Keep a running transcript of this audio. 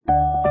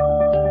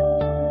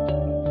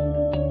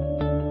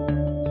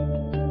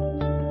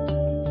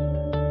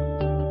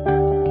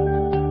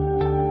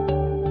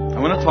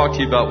talk to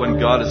you about when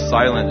God is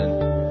silent,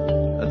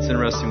 and that's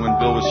interesting. When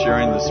Bill was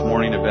sharing this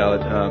morning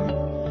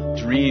about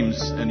dreams,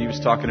 and he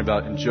was talking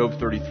about in Job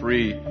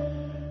 33,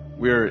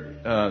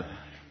 where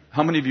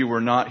how many of you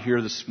were not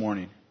here this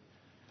morning?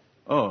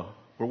 Oh,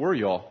 where were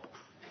y'all?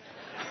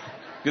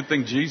 Good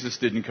thing Jesus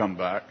didn't come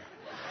back.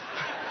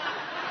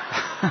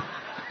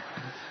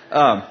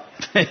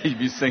 You'd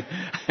be saying,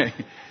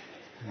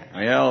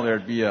 well,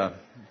 there'd be a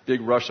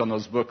big rush on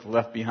those books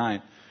left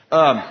behind.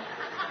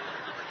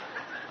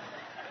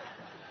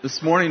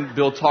 This morning,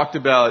 Bill talked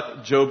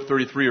about Job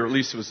 33, or at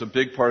least it was a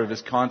big part of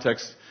his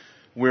context,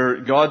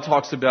 where God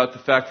talks about the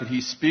fact that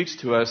He speaks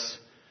to us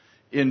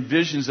in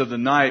visions of the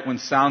night when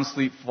sound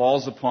sleep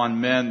falls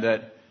upon men,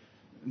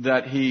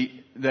 that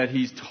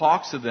He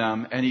talks to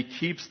them and He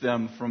keeps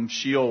them from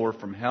Sheol or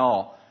from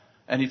hell.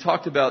 And He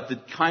talked about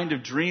the kind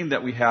of dream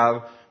that we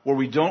have where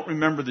we don't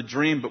remember the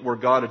dream, but where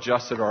God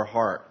adjusted our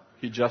heart.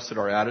 He adjusted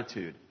our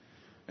attitude.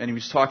 And He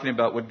was talking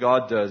about what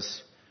God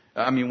does.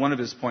 One of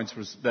his points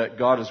was that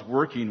God is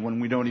working when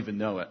we don't even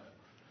know it.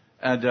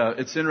 And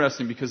it's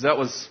interesting because that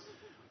was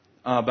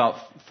about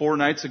 4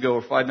 nights ago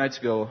or 5 nights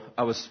ago.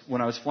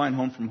 When I was flying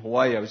home from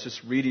Hawaii, I was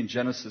just reading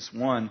Genesis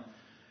 1,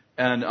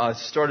 and I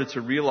started to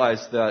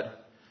realize that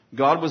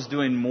God was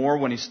doing more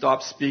when He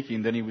stopped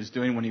speaking than He was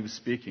doing when He was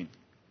speaking.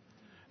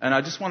 And I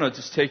just want to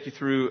just take you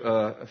through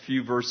a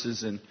few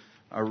verses, and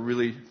I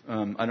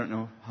don't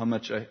know how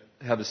much I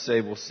have to say.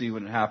 We'll see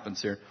when it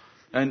happens here.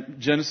 And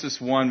Genesis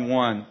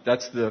 1:1,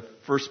 that's the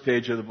first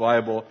page of the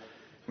Bible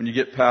when you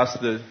get past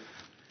the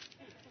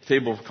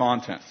table of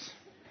contents.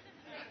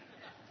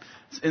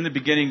 In the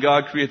beginning,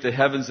 God created the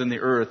heavens and the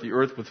earth. The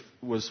earth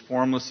was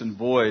formless and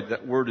void.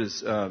 That word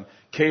is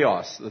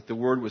chaos. That the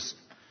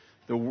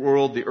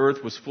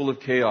earth was full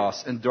of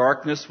chaos. And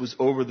darkness was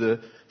over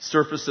the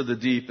surface of the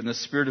deep. And the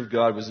Spirit of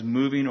God was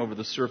moving over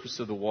the surface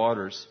of the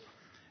waters.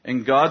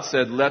 And God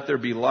said, "Let there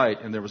be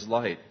light," and there was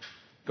light.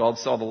 God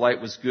saw the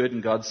light was good,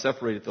 and God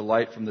separated the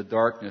light from the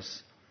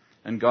darkness.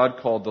 And God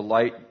called the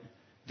light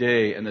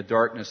day, and the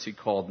darkness He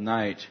called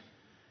night.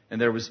 And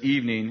there was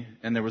evening,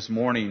 and there was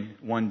morning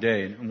one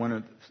day.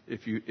 And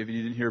if you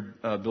didn't hear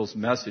Bill's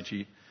message,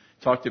 he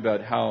talked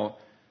about how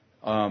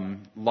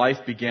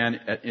life began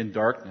in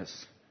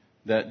darkness.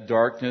 That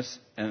darkness,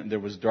 and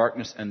there was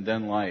darkness and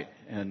then light.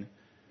 And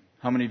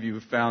how many of you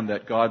have found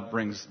that God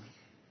brings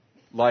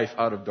life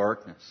out of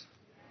darkness?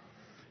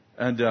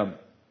 And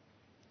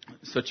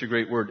such a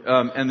great word.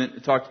 And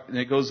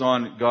it goes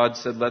on. God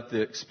said, "Let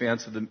the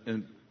expanse of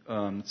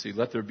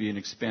let there be an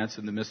expanse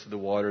in the midst of the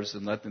waters,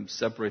 and let them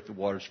separate the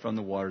waters from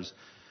the waters."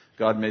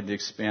 God made the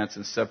expanse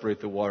and separate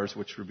the waters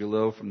which were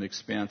below from the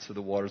expanse of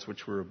the waters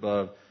which were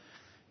above.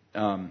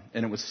 And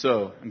it was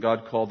so. And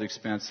God called the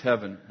expanse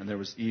heaven, and there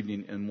was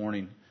evening and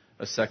morning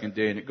a second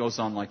day. And it goes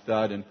on like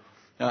that. And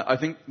I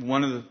think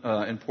one of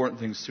the important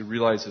things to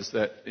realize is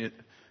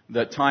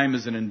that time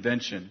is an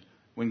invention.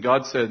 When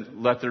God said,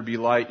 "Let there be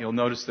light," you'll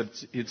notice that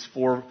it's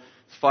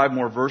 5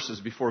 more verses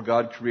before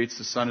God creates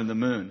the sun and the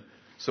moon.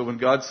 So when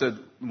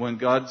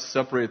God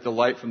separated the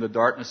light from the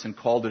darkness and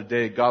called it a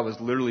day, God was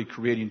literally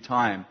creating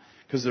time,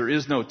 because there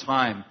is no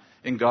time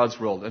in God's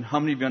world. And how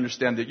many of you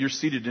understand that you're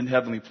seated in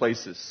heavenly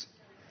places?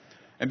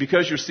 And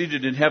because you're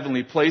seated in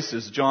heavenly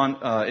places, John,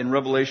 in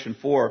Revelation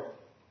 4,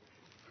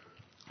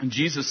 and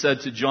Jesus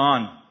said to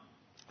John,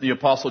 the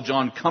Apostle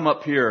John, Come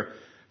up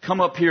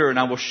here, and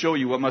I will show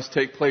you what must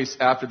take place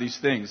after these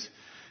things."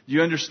 Do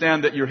you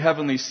understand that your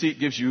heavenly seat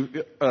gives you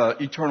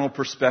eternal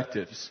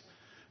perspectives?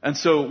 And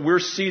so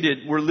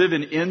we're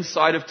living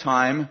inside of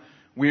time,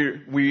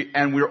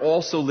 we're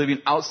also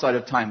living outside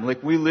of time.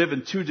 Like, we live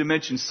in 2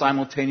 dimensions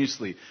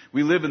simultaneously.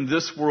 We live in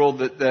this world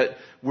that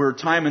where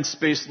time and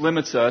space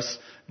limits us,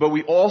 but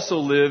we also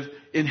live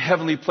in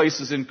heavenly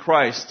places in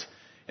Christ.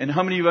 And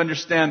how many of you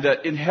understand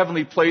that in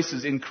heavenly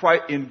places in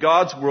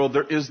God's world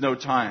there is no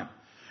time?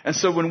 And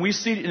so when we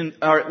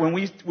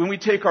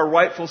take our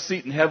rightful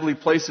seat in heavenly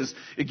places,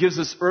 it gives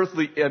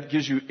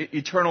you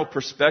eternal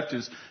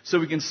perspectives, so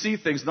we can see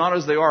things not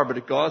as they are, but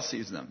as God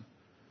sees them.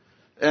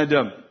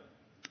 And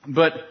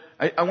but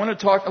I want to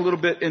talk a little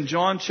bit in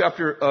John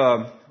chapter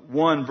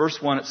 1, verse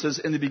 1. It says,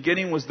 "In the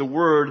beginning was the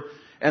Word,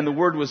 and the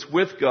Word was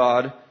with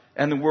God,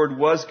 and the Word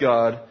was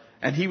God,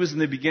 and He was in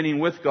the beginning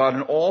with God,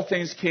 and all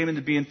things came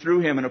into being through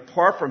Him, and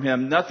apart from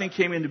Him, nothing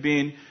came into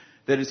being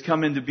that has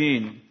come into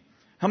being."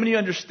 How many of you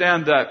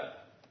understand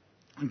that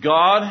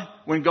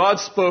when God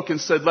spoke and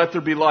said, "Let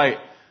there be light,"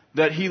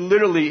 that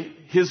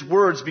His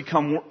words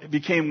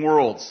became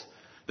worlds?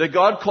 That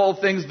God called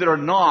things that are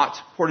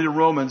not, according to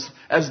Romans,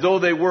 as though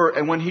they were.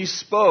 And when He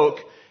spoke,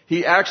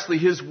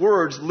 His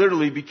words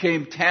literally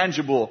became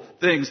tangible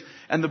things.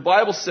 And the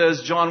Bible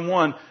says, John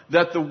 1,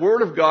 that the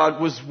Word of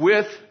God was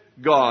with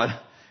God.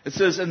 It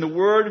says, "And the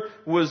Word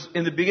was,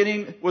 in the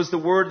beginning was the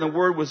Word, and the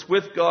Word was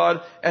with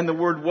God, and the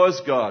Word was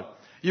God."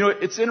 You know,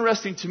 it's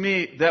interesting to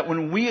me that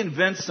when we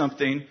invent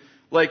something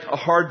like a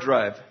hard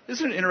drive,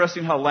 isn't it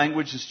interesting how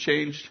language has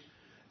changed?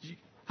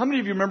 How many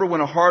of you remember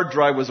when a hard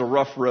drive was a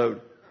rough road?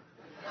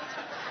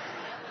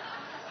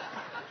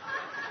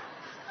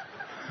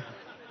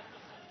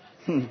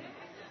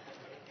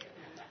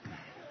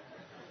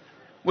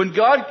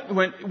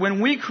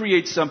 when we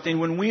create something,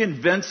 when we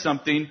invent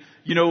something,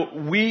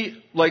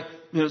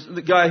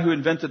 the guy who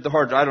invented the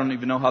hard drive, I don't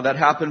even know how that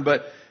happened,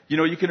 but,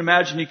 you can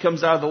imagine he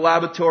comes out of the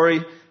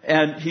laboratory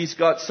and he's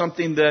got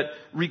something that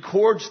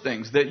records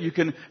things, that you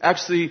can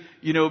actually,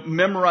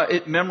 memorize.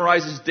 It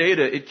memorizes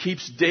data. It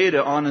keeps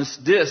data on this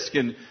disk.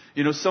 And,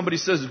 somebody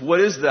says, what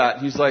is that?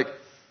 And he's like,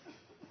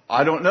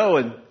 I don't know.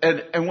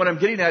 And what I'm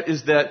getting at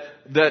is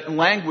that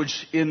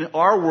language, in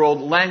our world,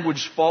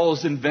 language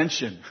follows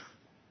invention.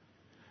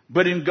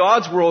 But in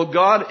God's world,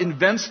 God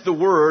invents the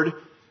word,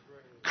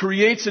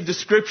 creates a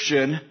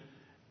description,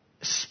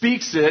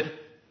 speaks it,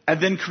 and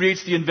then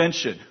creates the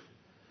invention.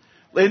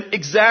 In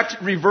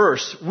exact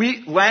reverse.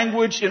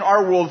 Language in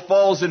our world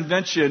follows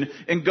invention.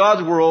 In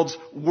God's world,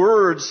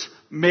 words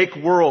make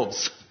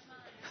worlds.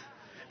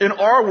 In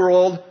our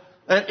world,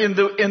 in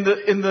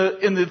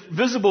the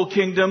visible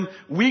kingdom,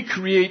 we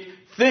create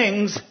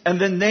things and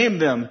then name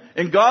them.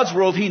 In God's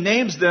world, He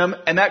names them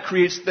and that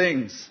creates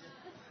things.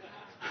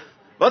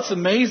 That's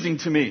amazing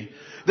to me.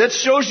 That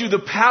shows you the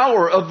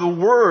power of the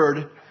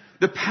Word,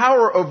 the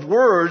power of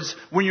words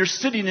when you're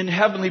sitting in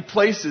heavenly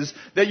places,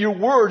 that your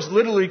words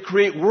literally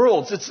create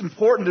worlds. It's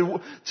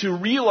important to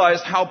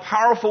realize how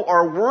powerful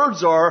our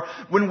words are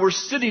when we're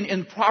sitting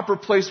in proper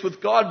place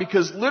with God,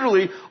 because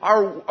literally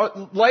our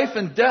life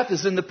and death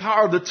is in the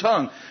power of the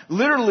tongue.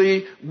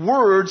 Literally,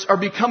 words are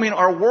becoming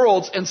our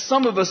worlds, and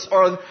some of us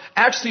are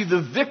actually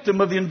the victim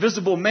of the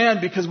invisible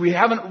man because we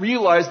haven't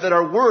realized that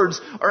our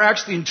words are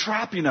actually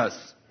entrapping us.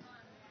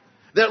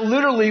 That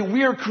literally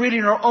we are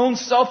creating our own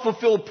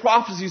self-fulfilled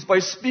prophecies by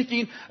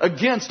speaking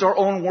against our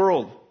own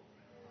world.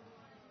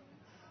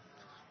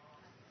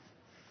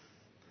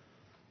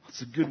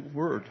 That's a good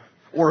word.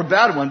 Or a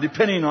bad one,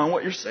 depending on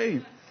what you're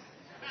saying.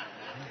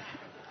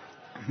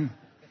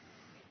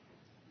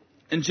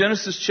 In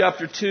Genesis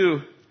chapter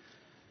 2,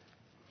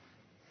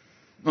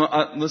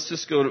 let's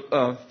just go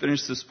to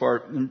finish this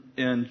part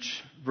in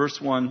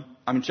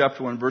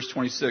chapter 1, verse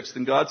 26.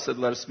 Then God said,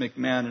 let us make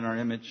man in our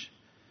image,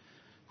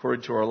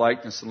 according to our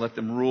likeness, and let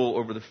them rule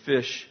over the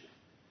fish.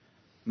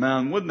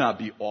 Man, wouldn't that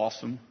be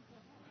awesome?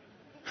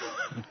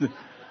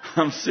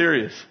 I'm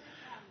serious.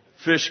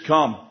 Fish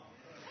come.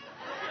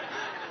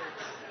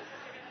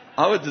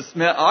 I'll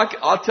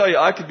tell you,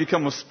 I could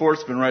become a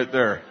sportsman right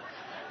there.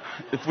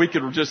 If we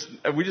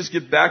just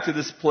get back to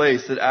this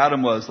place that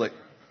Adam was, like,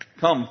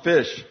 come,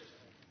 fish.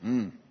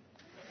 And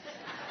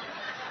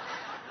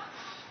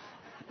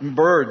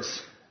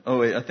birds. Oh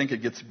wait, I think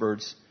it gets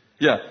birds.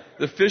 Yeah,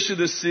 the fish of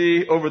the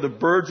sea over the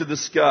birds of the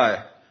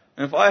sky.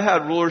 And if I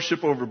had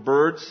rulership over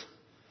birds,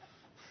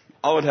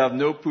 I would have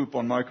no poop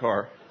on my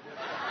car.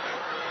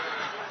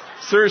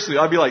 Seriously,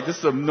 I'd be like, this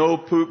is a no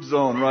poop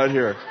zone right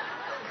here.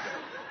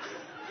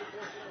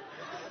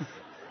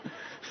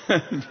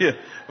 Yeah,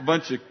 a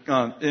bunch of,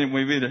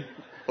 anyway,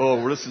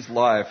 this is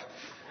live.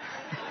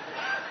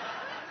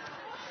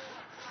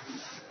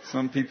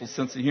 Some people's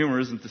sense of humor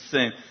isn't the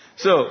same.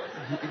 So,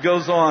 it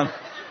goes on.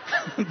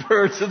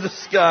 Birds of the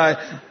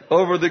sky,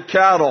 over the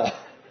cattle,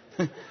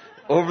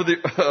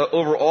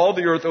 over all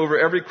the earth, over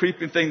every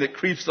creeping thing that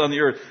creeps on the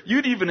earth.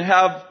 You'd even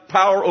have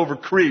power over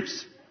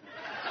creeps.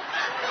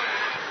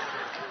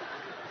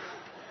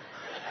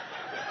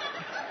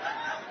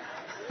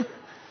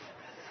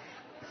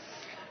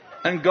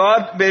 And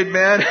God made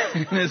man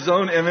in His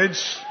own image,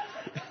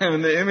 and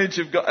in the image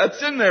of God.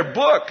 That's in their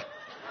book.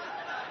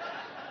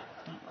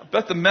 I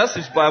bet the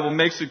Message Bible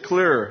makes it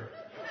clearer.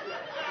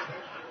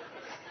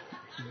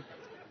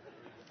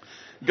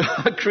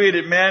 God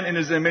created man in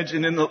His image,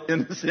 and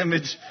in His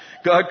image,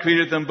 God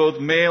created them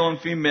both male and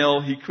female.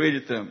 He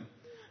created them.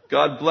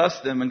 God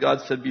blessed them, and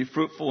God said, be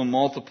fruitful and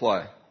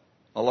multiply.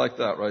 I like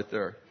that right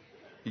there.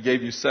 He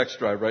gave you sex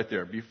drive right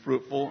there. Be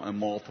fruitful and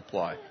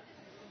multiply.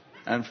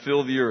 And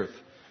fill the earth.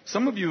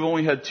 Some of you have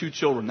only had 2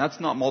 children. That's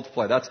not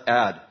multiply, that's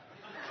add.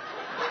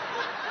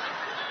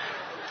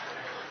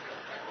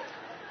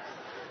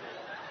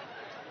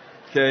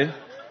 Okay?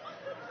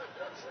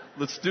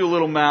 Let's do a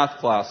little math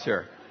class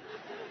here.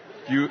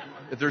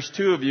 If there's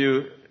 2 of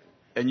you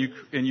and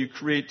you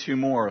create 2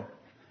 more,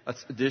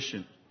 that's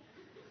addition.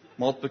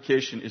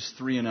 Multiplication is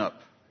 3 and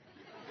up.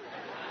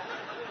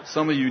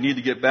 Some of you need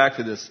to get back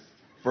to this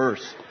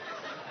verse.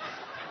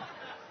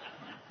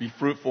 Be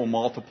fruitful,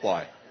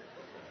 multiply.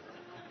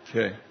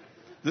 Okay.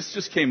 This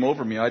just came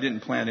over me. I didn't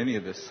plan any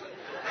of this.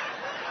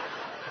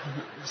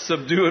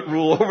 Subdue it,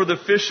 rule over the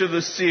fish of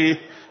the sea.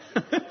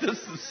 This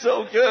is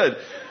so good.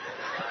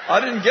 I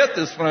didn't get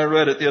this when I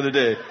read it the other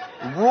day.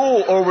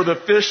 Rule over the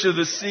fish of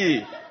the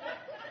sea.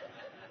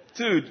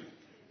 Dude,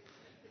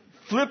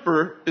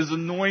 Flipper is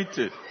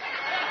anointed.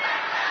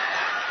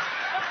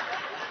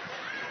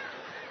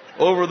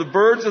 Over the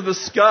birds of the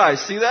sky.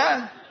 See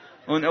that?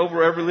 And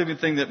over every living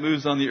thing that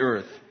moves on the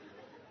earth.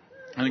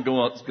 And it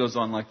goes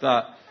on like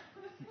that.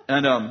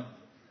 And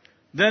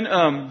then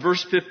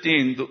verse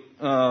 15.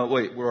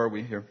 Wait, where are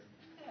we here?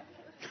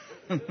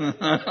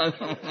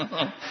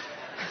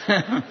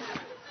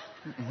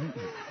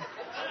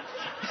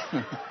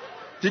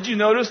 Did you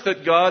notice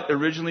that God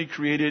originally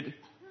created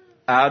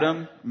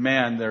Adam,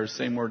 man, there's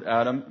same word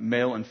Adam,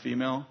 male and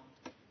female.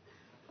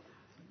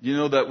 You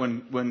know that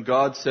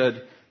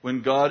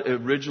when God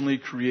originally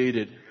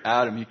created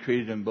Adam, He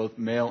created him both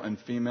male and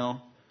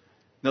female.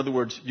 In other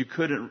words,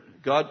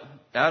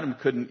 Adam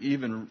couldn't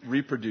even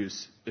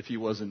reproduce if he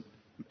wasn't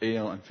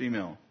male and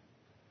female.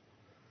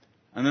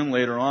 And then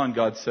later on,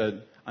 God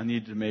said, I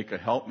need to make a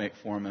helpmate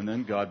for him, and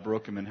then God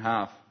broke him in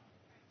half.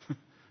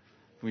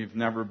 We've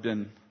never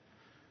been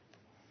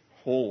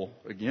whole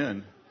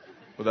again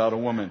without a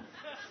woman.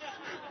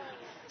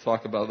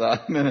 Talk about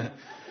that in a minute.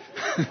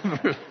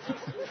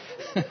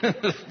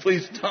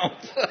 Please don't.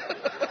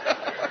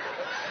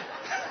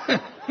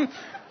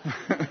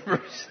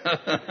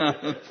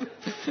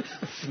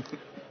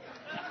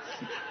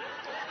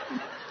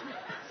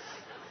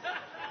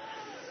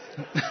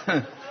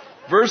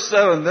 Verse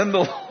 7, then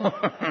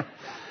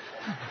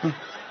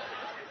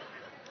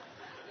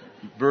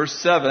Verse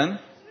 7,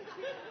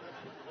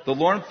 the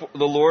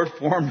Lord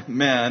formed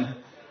man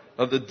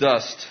of the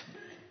dust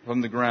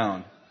from the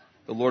ground.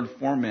 The Lord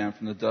formed man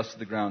from the dust of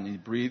the ground, and He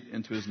breathed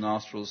into his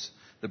nostrils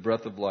the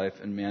breath of life,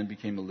 and man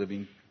became a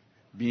living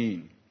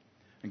being.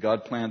 And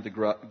God planted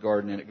the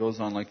garden, and it goes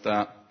on like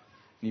that.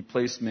 And He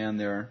placed man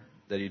there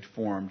that He'd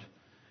formed.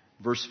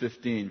 Verse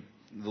 15,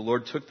 the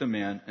Lord took the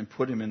man and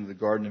put him into the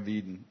Garden of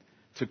Eden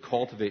to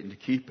cultivate and to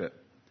keep it.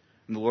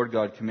 And the Lord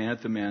God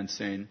commanded the man,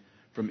 saying,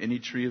 from any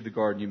tree of the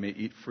garden you may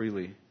eat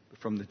freely, but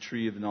from the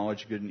tree of the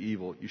knowledge of good and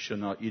evil you shall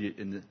not eat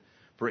it.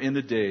 For in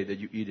the day that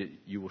you eat it,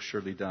 you will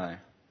surely die.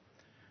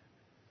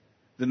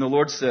 Then the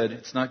Lord said,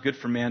 it's not good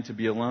for man to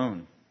be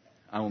alone.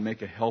 I will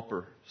make a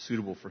helper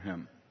suitable for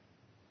him.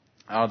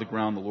 Out of the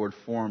ground the Lord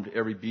formed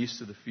every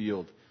beast of the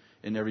field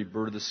and every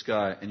bird of the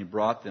sky, and He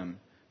brought them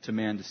to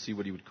man to see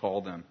what he would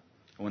call them.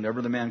 And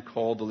whenever the man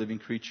called the living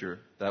creature,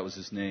 that was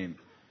his name.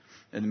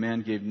 And the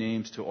man gave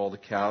names to all the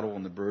cattle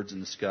and the birds in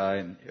the sky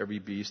and every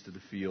beast of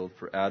the field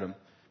for Adam.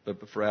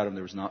 But for Adam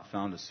there was not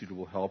found a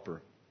suitable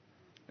helper.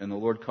 And the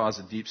Lord caused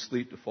a deep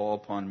sleep to fall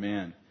upon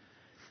man.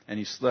 And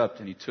he slept,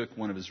 and He took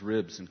one of his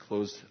ribs and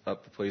closed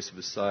up the place of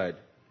his side.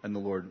 And the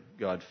Lord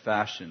God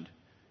fashioned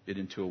it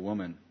into a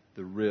woman,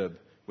 the rib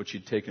which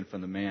He'd taken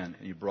from the man.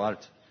 And He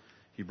brought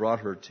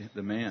her to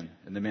the man.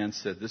 And the man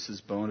said, this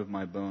is bone of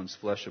my bones,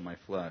 flesh of my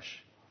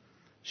flesh.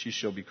 She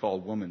shall be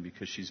called woman,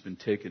 because she's been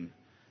taken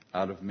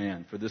out of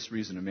man. For this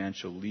reason a man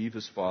shall leave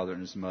his father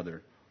and his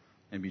mother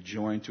and be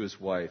joined to his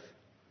wife,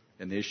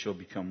 and they shall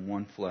become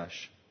one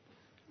flesh.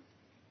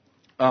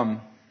 I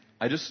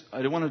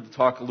wanted to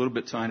talk a little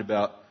bit tonight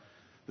about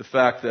the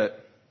fact that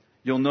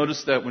you'll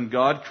notice that when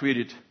God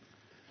created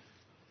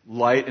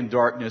light and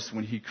darkness,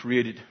 when He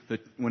created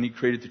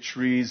the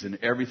trees and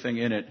everything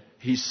in it,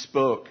 He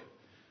spoke.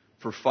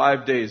 For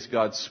 5 days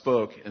God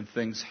spoke, and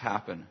things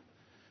happened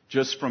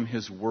just from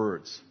His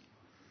words.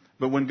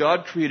 But when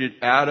God created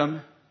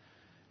Adam,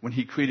 when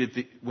He created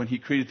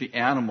the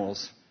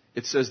animals,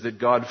 it says that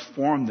God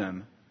formed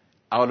them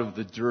out of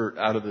the dirt,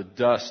 out of the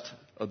dust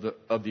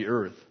of the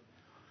earth.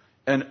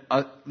 And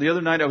the other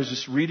night I was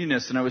just reading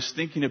this, and I was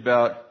thinking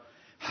about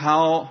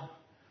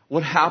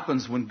what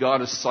happens when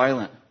God is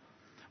silent.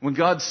 When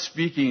God's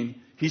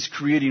speaking, He's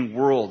creating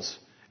worlds.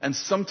 And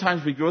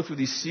sometimes we go through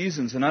these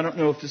seasons, and I don't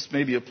know if this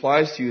maybe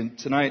applies to you. And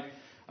tonight,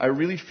 I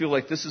really feel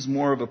like this is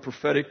more of a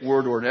prophetic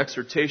word or an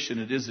exhortation.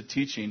 It is a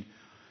teaching.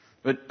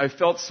 But I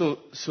felt so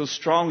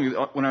strongly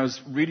when I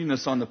was reading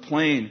this on the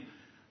plane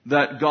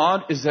that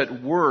God is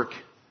at work.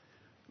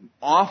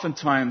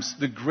 Oftentimes,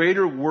 the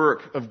greater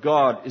work of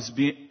God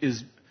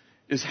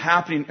is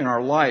happening in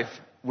our life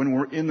when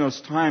we're in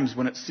those times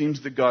when it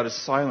seems that God is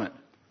silent.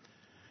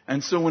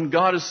 And so when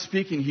God is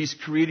speaking, He's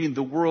creating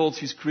the worlds,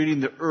 He's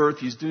creating the earth,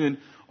 He's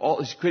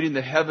creating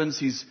the heavens,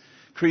 He's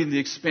creating the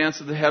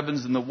expanse of the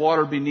heavens and the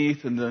water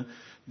beneath and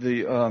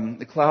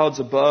the clouds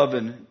above,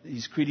 and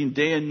He's creating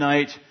day and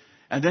night.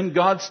 And then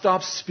God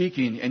stops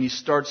speaking and He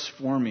starts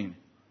forming.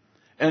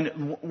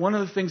 And one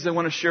of the things I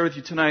want to share with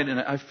you tonight, and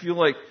I feel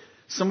like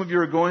some of you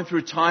are going through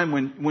a time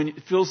when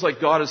it feels like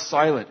God is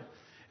silent.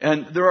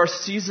 And there are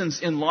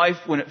seasons in life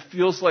when it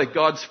feels like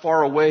God's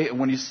far away and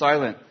when He's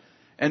silent.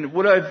 And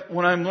what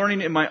I'm learning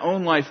in my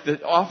own life,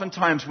 that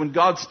oftentimes when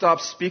God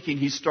stops speaking,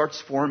 He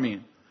starts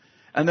forming.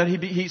 And then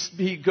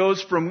he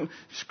goes from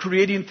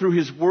creating through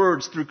His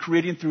words, through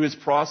creating through His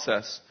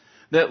process.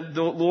 That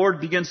the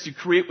Lord begins to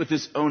create with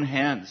His own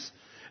hands.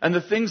 And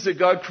the things that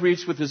God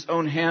creates with His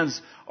own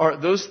hands are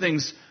those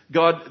things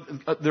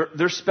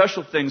they're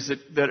special things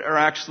that are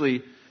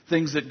actually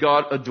things that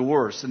God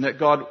adores and that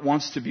God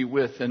wants to be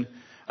with. And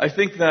I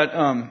think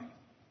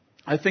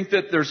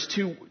that there's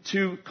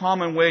two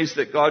common ways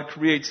that God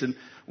creates, and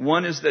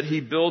one is that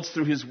He builds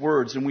through His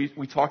words, and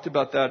we talked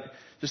about that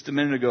just a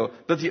minute ago.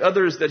 But the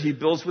other is that He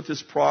builds with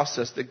His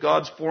process, that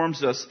God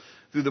forms us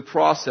through the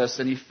process,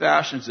 and He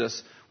fashions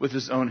us with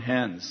His own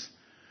hands.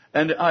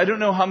 And I don't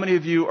know how many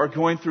of you are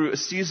going through a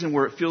season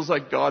where it feels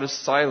like God is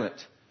silent.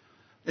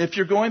 If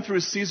you're going through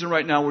a season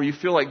right now where you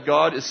feel like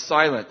God is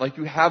silent, like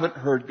you haven't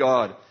heard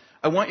God,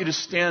 I want you to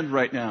stand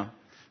right now.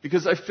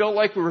 Because I felt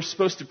like we were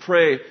supposed to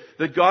pray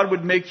that God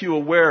would make you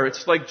aware.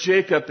 It's like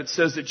Jacob. It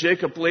says that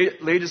Jacob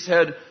laid his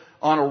head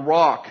on a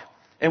rock.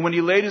 And when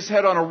he laid his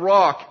head on a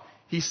rock,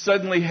 he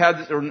suddenly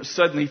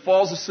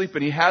falls asleep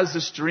and he has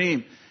this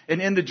dream.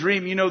 And in the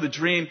dream, you know the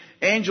dream,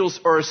 angels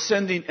are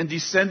ascending and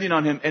descending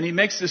on him. And he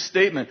makes this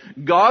statement,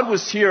 God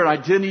was here and I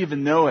didn't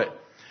even know it.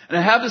 And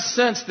I have a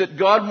sense that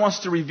God wants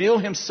to reveal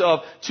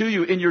himself to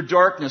you in your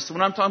darkness.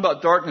 When I'm talking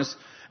about darkness,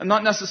 I'm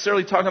not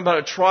necessarily talking about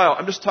a trial.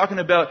 I'm just talking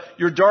about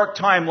your dark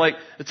time, like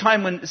a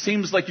time when it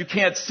seems like you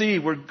can't see,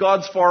 where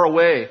God's far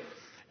away.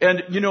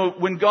 And, you know,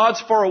 when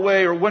God's far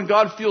away or when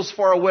God feels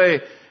far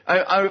away,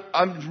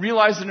 I'm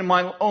realizing in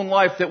my own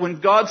life that when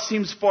God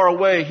seems far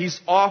away, He's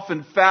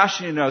often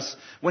fashioning us.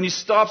 When He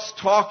stops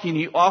talking,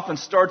 He often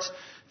starts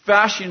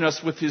fashioning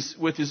us with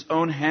His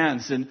own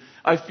hands. And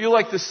I feel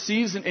like this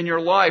season in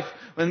your life,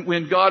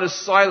 when God is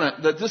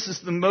silent, that this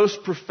is the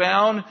most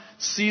profound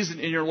season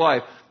in your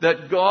life.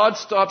 That God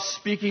stops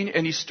speaking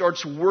and He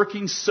starts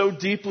working so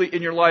deeply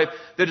in your life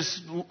that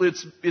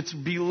it's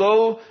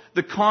below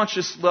the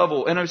conscious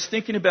level. And I was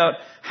thinking about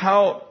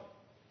how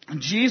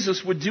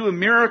Jesus would do a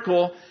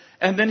miracle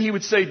and then He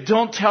would say,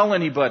 don't tell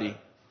anybody.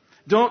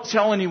 Don't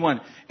tell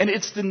anyone. And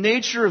it's the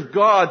nature of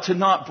God to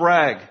not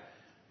brag.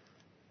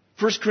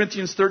 1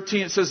 Corinthians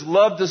 13, it says,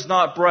 love does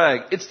not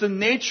brag. It's the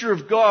nature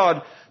of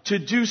God to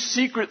do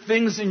secret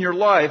things in your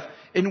life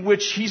in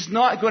which He's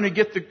not going to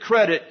get the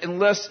credit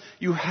unless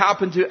you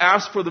happen to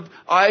ask for the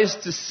eyes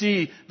to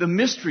see the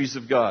mysteries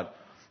of God.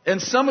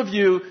 And some of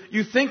you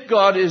think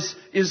God is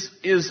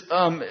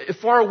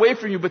far away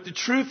from you, but the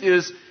truth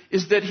is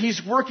that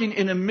He's working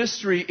in a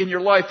mystery in your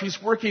life. He's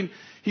working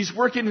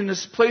in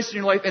this place in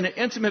your life, in an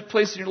intimate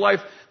place in your life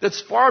that's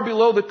far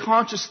below the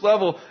conscious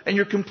level, and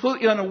you're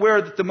completely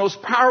unaware that the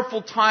most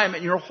powerful time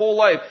in your whole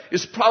life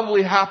is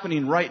probably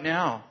happening right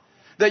now.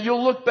 That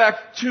you'll look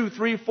back 2,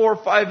 3, 4,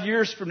 5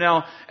 years from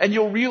now, and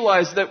you'll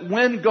realize that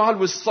when God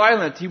was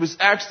silent, He was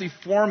actually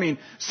forming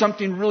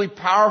something really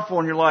powerful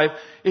in your life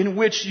in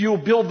which you'll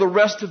build the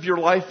rest of your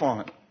life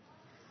on.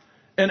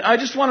 And I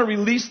just want to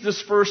release this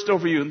first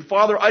over you. And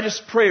Father, I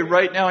just pray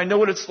right now, I know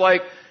what it's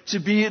like to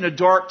be in a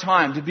dark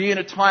time, to be in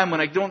a time when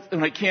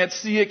I can't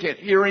see it, can't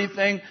hear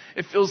anything.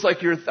 It feels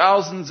like you're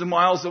thousands of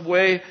miles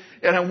away,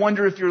 and I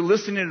wonder if you're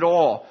listening at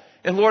all.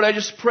 And Lord, I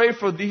just pray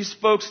for these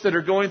folks that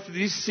are going through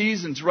these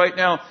seasons right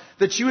now,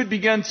 that you would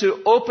begin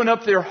to open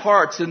up their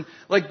hearts. And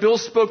like Bill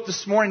spoke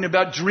this morning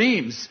about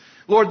dreams,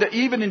 Lord, that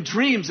even in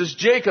dreams, as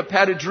Jacob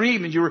had a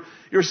dream and you're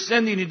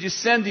ascending and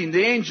descending,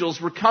 the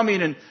angels were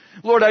coming. And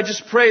Lord, I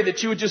just pray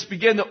that you would just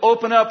begin to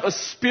open up a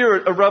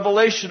spirit of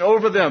revelation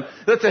over them,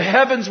 that the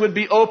heavens would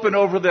be open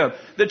over them,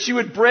 that you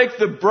would break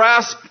the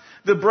brass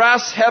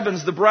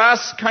heavens, the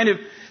brass kind of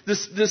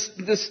this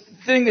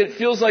thing that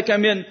feels like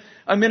I'm in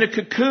a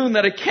cocoon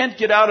that I can't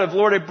get out of.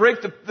 Lord, I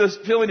break the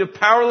feeling of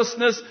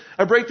powerlessness.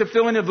 I break the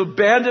feeling of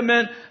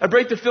abandonment. I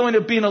break the feeling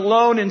of being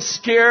alone and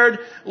scared,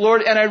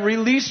 Lord, and I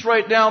release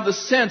right now the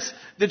sense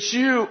that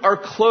you are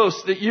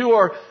close, that you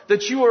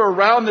are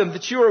around them,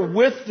 that you are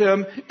with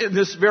them in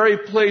this very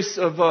place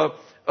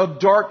of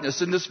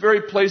darkness, in this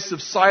very place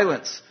of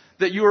silence,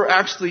 that you are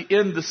actually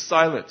in the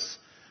silence,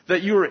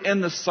 that you are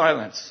in the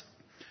silence.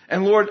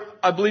 And Lord,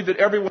 I believe that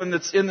everyone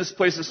that's in this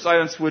place of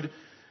silence would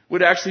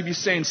actually be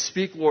saying,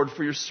 speak, Lord,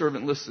 for your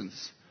servant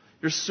listens.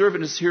 Your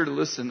servant is here to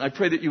listen. I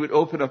pray that you would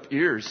open up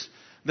ears,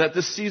 that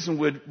this season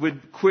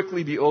would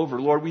quickly be over.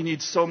 Lord, we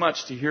need so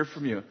much to hear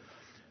from you.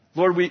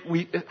 Lord,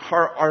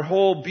 our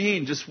whole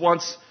being just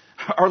wants,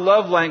 our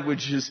love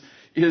language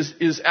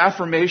is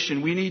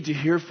affirmation. We need to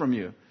hear from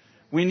you.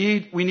 We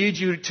need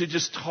you to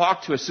just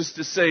talk to us, just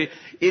to say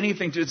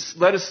anything, just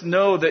let us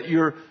know that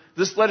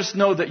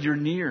you're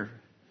near.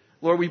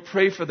 Lord, we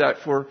pray for that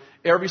for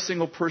every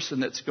single person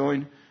that's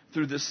going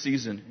through this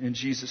season, in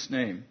Jesus'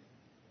 name.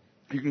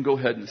 You can go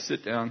ahead and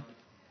sit down.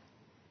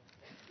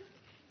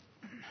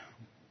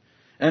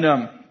 And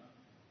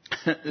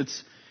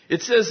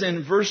it says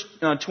in verse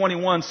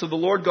 21, so the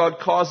Lord God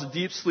caused a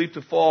deep sleep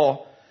to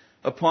fall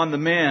upon the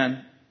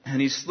man, and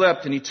he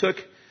slept, and he took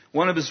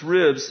one of his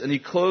ribs, and he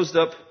closed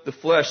up the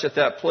flesh at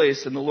that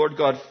place, and the Lord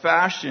God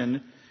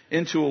fashioned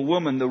into a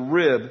woman the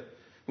rib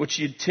which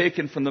he had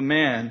taken from the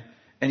man,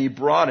 and he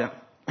brought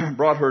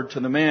her to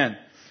the man.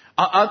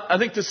 I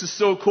think this is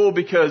so cool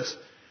because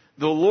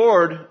the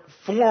Lord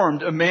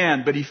formed a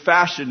man, but He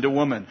fashioned a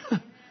woman.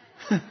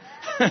 I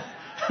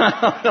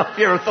don't know if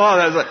you ever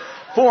thought of that. It's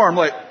like, form,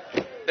 like,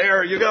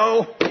 there you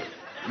go.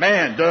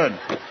 Man, done.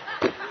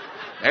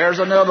 There's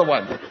another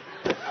one.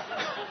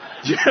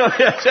 You know,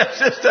 it's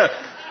just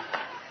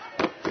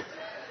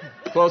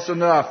close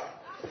enough.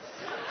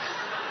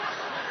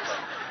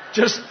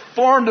 Just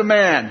formed a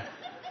man.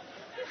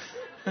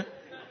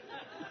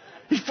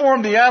 He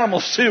formed the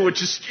animals too,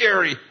 which is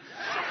scary.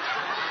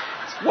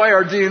 That's why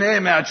our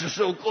DNA match is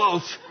so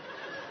close.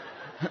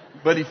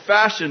 But He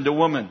fashioned a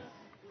woman.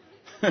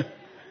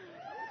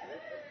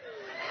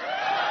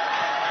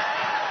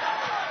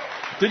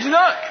 Did you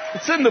not?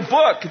 It's in the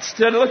book.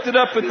 I looked it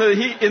up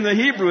in the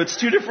Hebrew. It's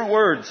two different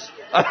words.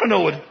 I don't know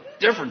what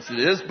difference it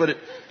is, but it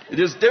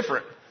is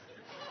different.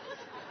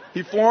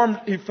 He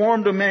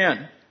formed a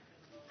man.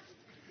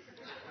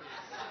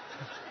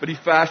 But he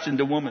fashioned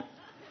a woman.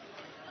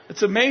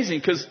 It's amazing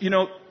because,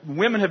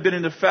 women have been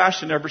into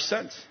fashion ever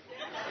since.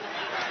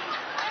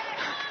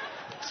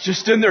 It's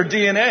just in their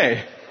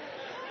DNA.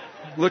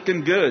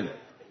 Looking good.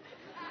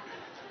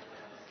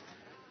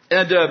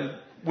 And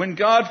when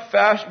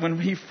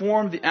He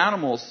formed the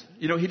animals,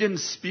 He didn't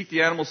speak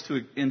the animals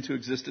into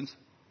existence.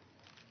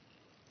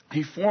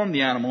 He formed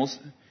the animals,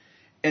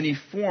 and He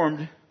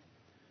formed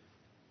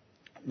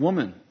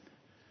woman.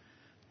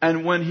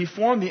 And when He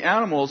formed the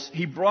animals,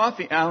 He brought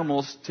the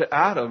animals to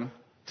Adam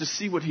to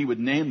see what he would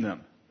name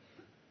them.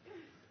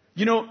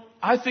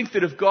 I think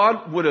that if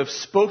God would have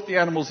spoke the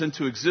animals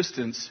into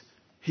existence,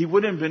 He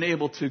wouldn't have been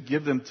able to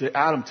give them to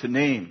Adam to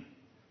name.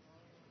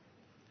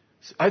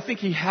 I think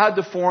He had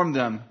to form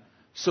them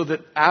so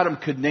that Adam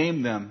could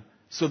name them,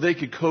 so they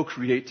could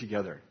co-create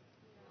together.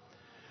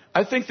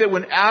 I think that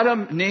when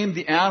Adam named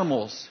the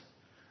animals,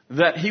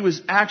 that he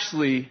was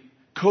actually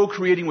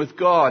co-creating with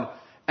God,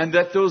 and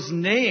that those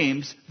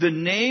names, the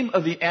name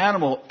of the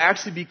animal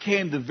actually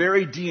became the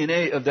very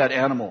DNA of that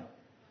animal.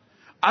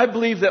 I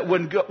believe that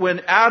when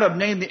Adam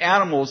named the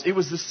animals, it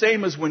was the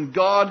same as when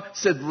God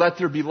said, "Let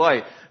there be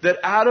light." That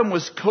Adam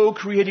was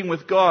co-creating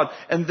with God.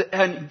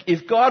 And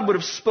if God would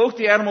have spoke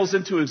the animals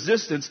into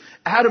existence,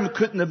 Adam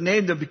couldn't have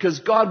named them because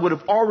God would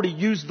have already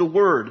used the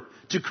word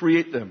to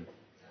create them.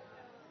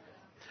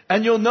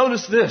 And you'll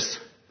notice this.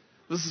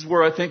 This is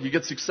where I think it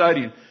gets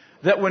exciting.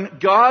 That when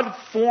God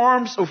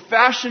forms or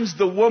fashions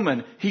the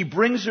woman, He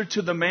brings her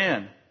to the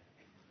man.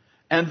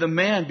 And the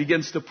man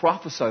begins to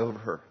prophesy over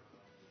her.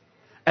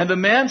 And the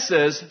man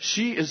says,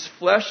 "She is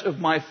flesh of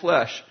my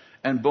flesh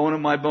and bone of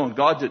my bone."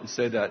 God didn't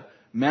say that.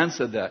 Man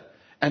said that.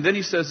 And then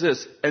He says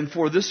this, "And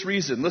for this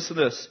reason," listen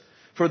to this,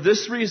 "for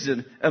this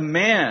reason, the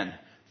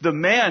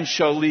man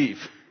shall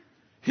leave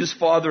his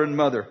father and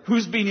mother."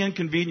 Who's being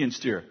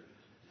inconvenienced here?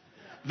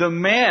 The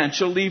man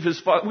shall leave his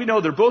father. We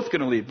know they're both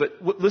going to leave,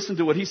 but listen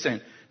to what he's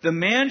saying. "The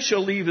man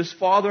shall leave his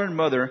father and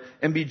mother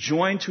and be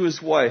joined to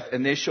his wife,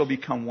 and they shall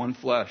become one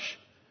flesh."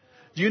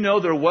 Do you know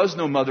there was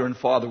no mother and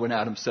father when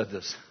Adam said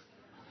this?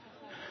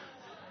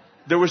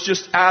 There was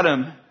just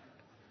Adam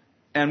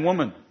and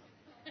woman.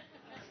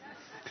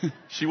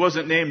 She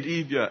wasn't named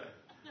Eve yet.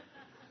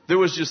 There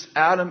was just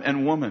Adam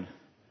and woman.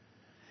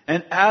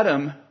 And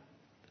Adam,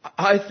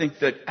 I think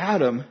that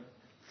Adam,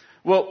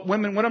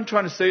 women, what I'm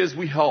trying to say is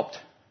we helped.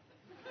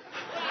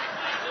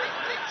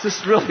 It's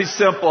just really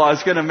simple. I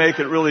was going to make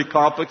it really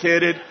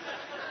complicated.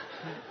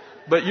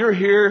 But you're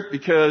here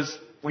because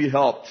we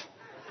helped.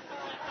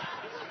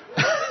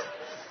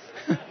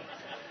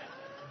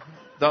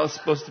 That was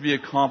supposed to be a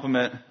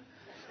compliment.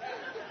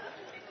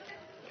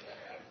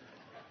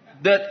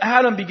 That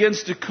Adam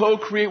begins to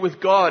co-create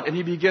with God, and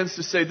he begins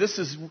to say, this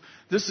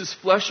is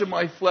flesh of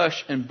my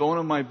flesh and bone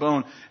of my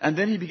bone. And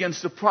then he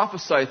begins to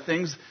prophesy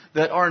things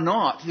that are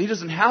not. He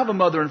doesn't have a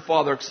mother and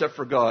father except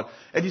for God.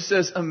 And he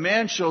says, "A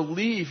man shall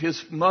leave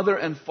his mother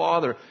and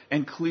father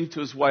and cleave to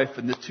his wife,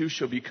 and the two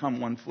shall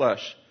become one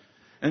flesh."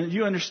 And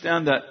you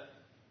understand that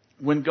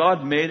when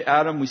God made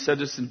Adam, we said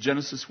this in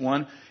Genesis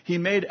 1, He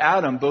made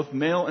Adam both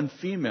male and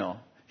female.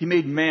 He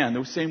made man,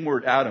 the same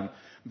word, Adam,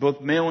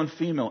 both male and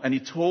female. And He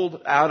told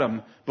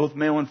Adam, both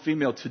male and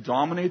female, to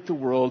dominate the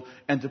world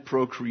and to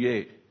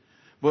procreate.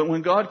 But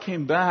when God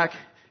came back,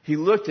 He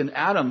looked and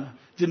Adam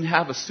didn't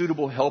have a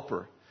suitable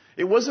helper.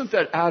 It wasn't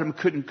that Adam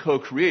couldn't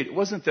co-create. It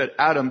wasn't that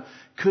Adam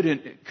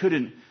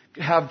couldn't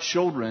have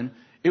children.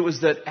 It was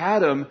that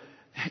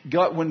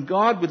when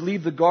God would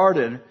leave the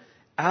garden,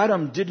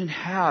 Adam didn't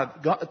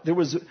have,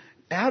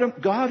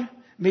 God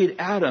made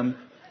Adam.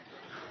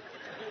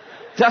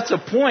 That's a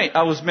point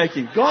I was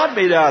making. God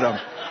made Adam.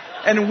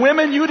 And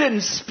women, you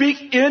didn't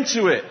speak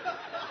into it.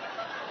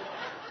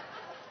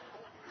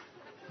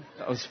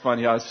 That was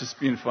funny. I was just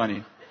being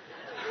funny.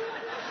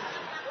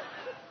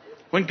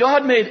 When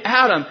God made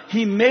Adam,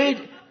 He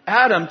made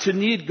Adam to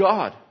need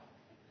God.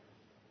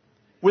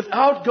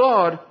 Without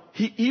God,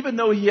 even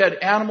though he had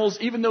animals,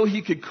 even though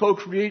he could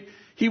co-create,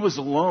 he was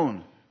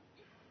alone.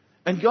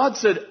 And God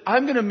said,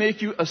 "I'm going to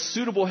make you a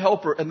suitable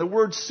helper." And the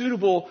word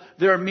suitable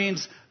there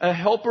means a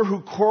helper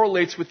who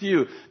correlates with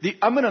you.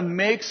 I'm going to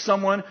make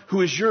someone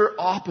who is your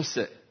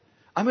opposite.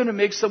 I'm going to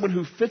make someone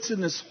who fits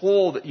in this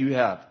hole that you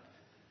have.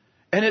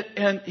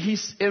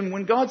 And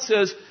when God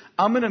says,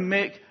 "I'm going to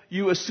make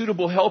you a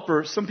suitable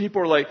helper," some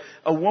people are like,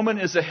 a woman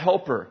is a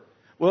helper.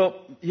 Well,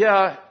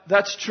 yeah,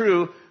 that's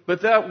true.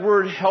 But that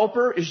word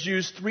helper is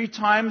used 3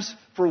 times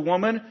for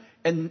woman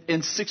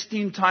and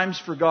 16 times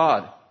for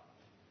God.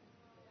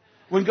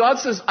 When God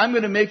says, "I'm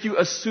going to make you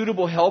a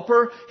suitable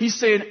helper," He's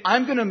saying,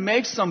 "I'm going to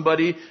make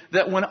somebody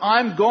that when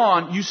I'm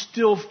gone, you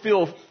still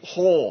feel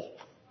whole."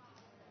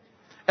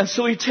 And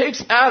so He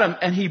takes Adam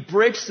and He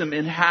breaks him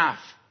in half.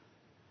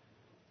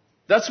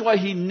 That's why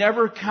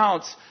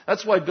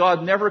that's why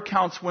God never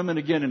counts women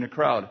again in a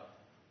crowd.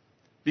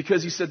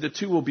 Because He said the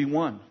two will be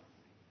one.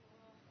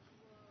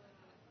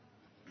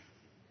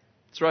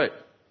 That's right.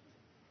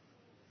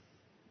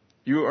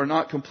 You are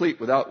not complete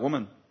without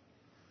woman,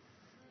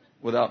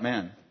 without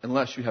man,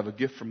 unless you have a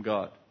gift from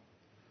God.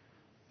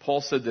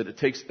 Paul said that it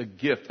takes a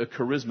gift, a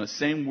charisma,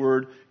 same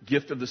word,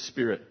 gift of the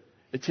Spirit.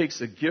 It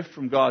takes a gift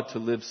from God to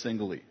live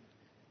singly.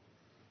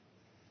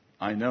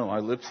 I know, I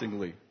live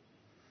singly.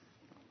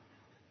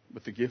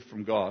 With the gift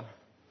from God.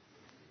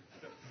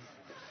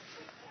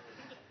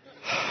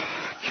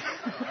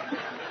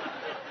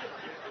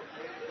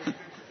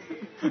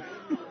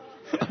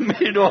 I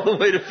made it all the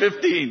way to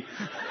 15.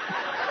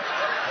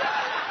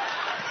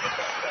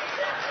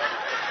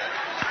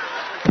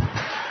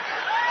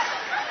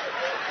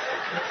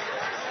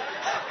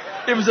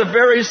 It was a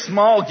very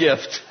small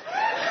gift.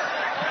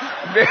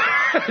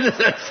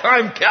 A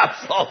time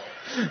capsule.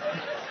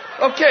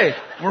 Okay,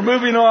 we're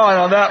moving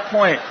on that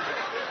point.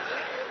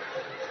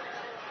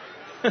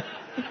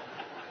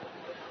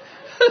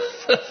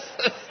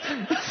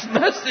 This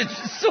message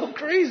is so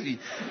crazy.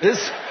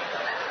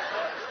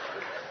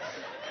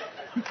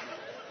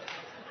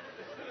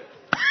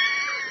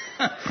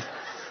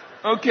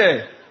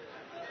 Okay.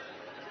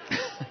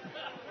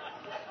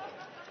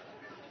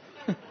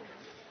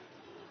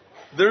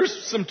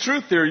 There's some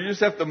truth there. You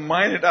just have to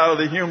mine it out of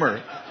the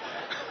humor.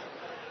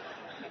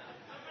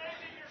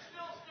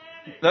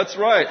 That's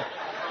right.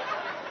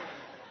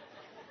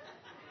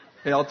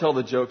 Hey, I'll tell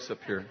the jokes up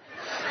here.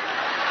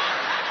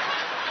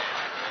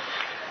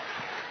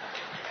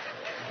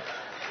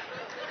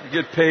 I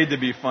get paid to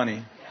be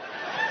funny.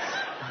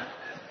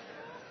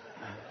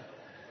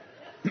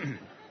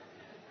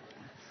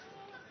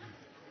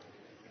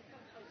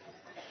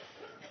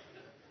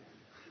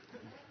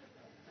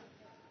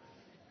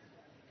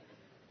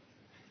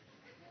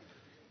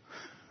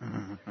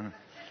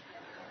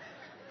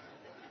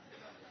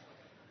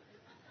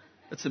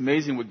 It's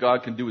amazing what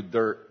God can do with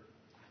dirt.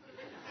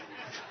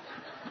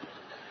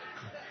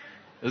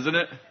 Isn't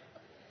it?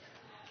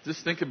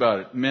 Just think about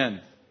it.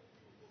 Men,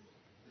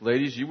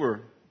 ladies, you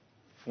were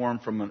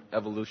formed from an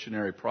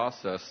evolutionary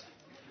process.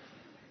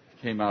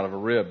 Came out of a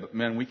rib. But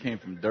men, we came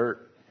from dirt.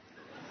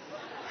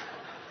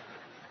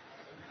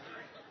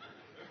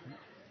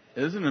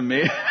 Isn't it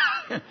amazing?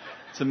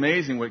 It's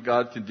amazing what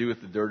God can do with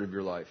the dirt of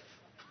your life.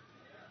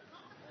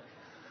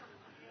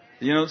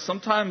 You know,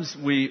 sometimes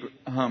we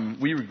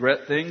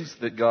regret things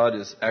that God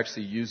is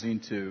actually using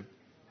to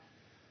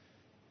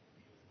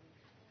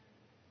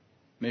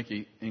make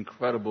an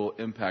incredible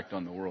impact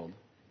on the world.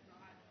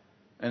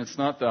 And it's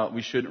not that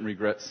we shouldn't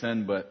regret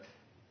sin, but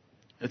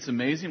it's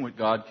amazing what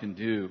God can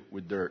do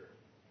with dirt.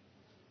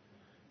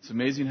 It's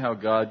amazing how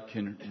God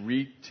can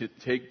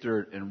take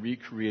dirt and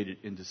recreate it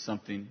into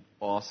something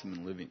awesome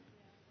and living.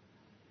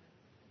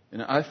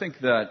 And I think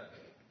that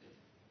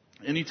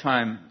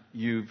anytime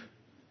you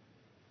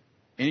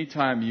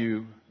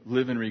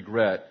live in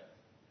regret,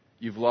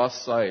 you've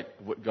lost sight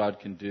of what God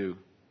can do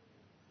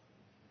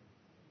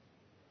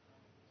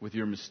with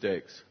your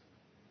mistakes,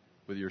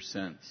 with your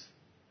sins.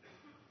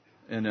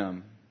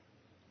 And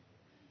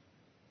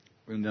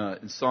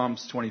in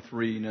Psalms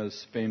 23, you know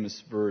this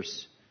famous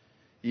verse,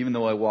 even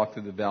though I walk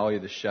through the valley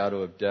of the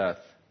shadow of death,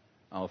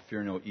 I'll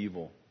fear no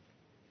evil.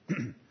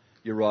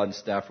 Your rod and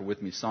staff are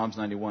with me. Psalms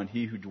 91,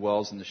 he who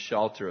dwells in the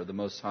shelter of the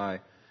Most High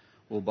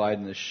will abide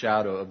in the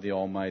shadow of the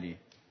Almighty.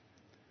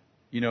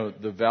 You know,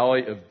 the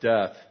valley of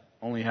death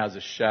only has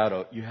a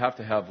shadow. You have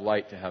to have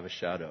light to have a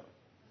shadow.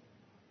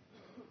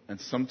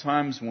 And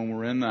sometimes when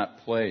we're in that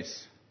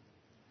place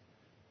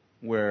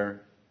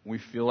where we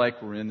feel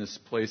like we're in this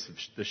place of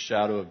the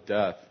shadow of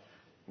death,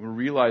 we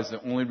realize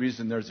the only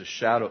reason there's a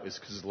shadow is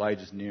because light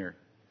is near.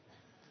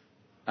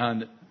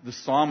 And the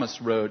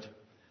psalmist wrote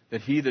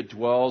that he that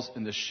dwells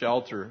in the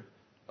shelter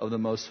of the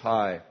Most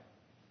High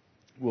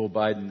will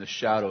abide in the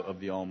shadow of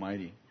the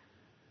Almighty.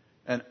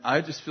 And I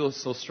just feel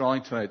so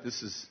strongly tonight.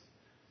 This is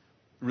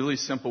a really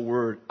simple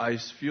word. I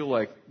just feel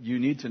like you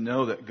need to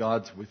know that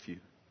God's with you.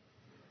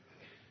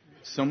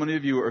 So many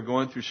of you are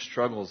going through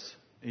struggles.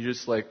 And you're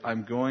just like,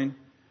 I'm going.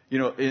 You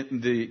know, in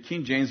the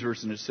King James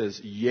Version it says,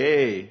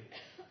 yea,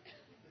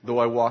 though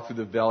I walk through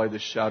the valley of the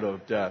shadow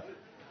of death.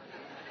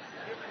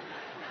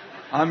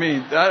 I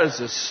mean, that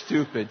is a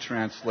stupid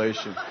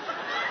translation.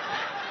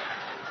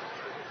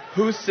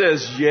 Who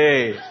says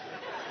yea?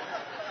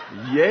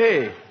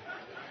 Yea.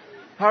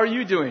 How are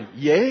you doing?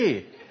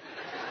 Yay.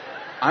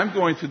 I'm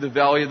going through the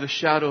valley of the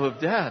shadow of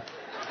death.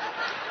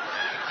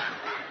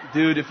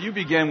 Dude, if you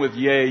begin with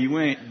yay, you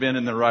ain't been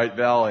in the right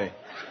valley.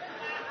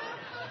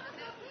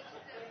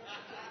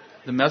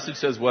 The message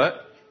says what?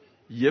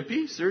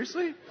 Yippee?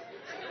 Seriously?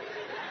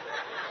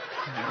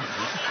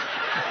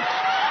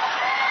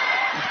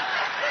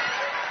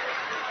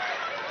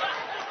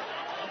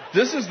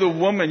 This is the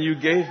woman you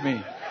gave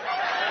me.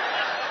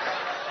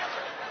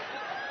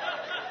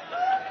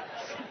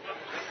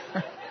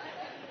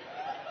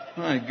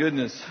 My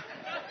goodness.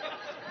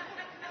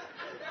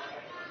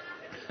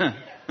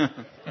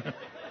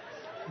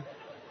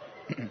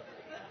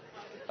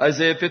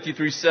 Isaiah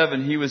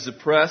 53:7, he was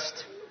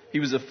oppressed, he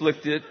was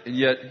afflicted, and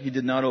yet he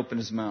did not open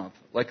his mouth.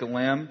 Like a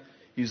lamb,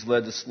 he was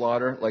led to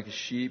slaughter, like a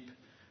sheep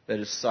that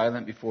is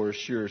silent before his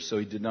shearer, so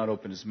he did not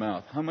open his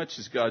mouth. How much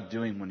is God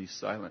doing when he's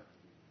silent?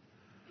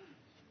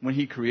 When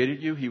he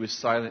created you, he was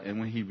silent, and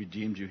when he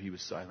redeemed you, he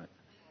was silent.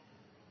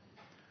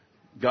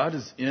 God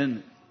is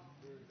in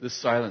the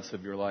silence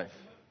of your life.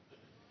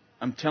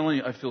 I'm telling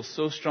you, I feel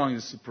so strongly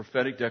this is a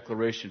prophetic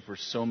declaration for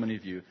so many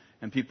of you,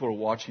 and people are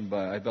watching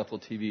by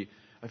iBethel TV.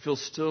 I feel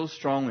so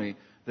strongly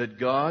that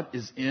God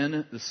is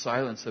in the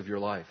silence of your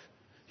life.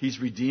 He's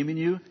redeeming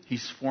you.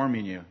 He's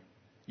forming you.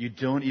 You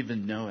don't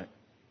even know it.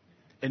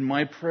 And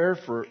my prayer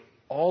for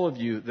all of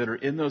you that are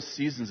in those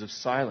seasons of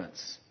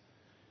silence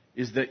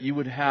is that you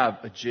would have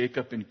a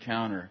Jacob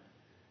encounter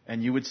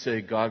and you would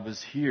say, God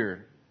was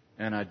here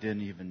and I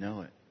didn't even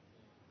know it.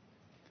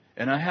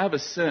 And I have a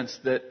sense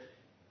that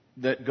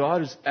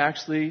God is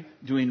actually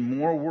doing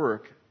more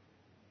work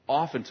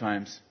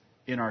oftentimes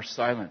in our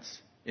silence,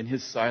 in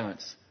His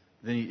silence,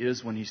 than He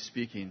is when He's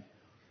speaking.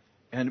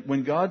 And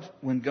when God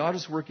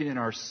is working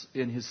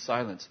in His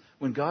silence,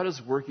 when God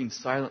is working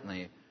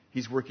silently,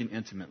 He's working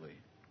intimately.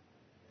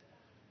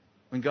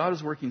 When God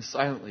is working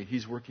silently,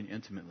 He's working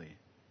intimately.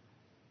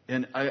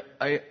 And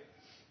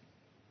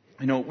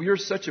we are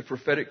such a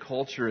prophetic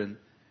culture, and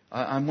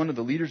I'm one of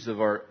the leaders of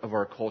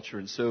our culture,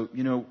 and so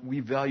we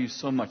value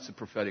so much the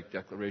prophetic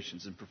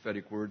declarations and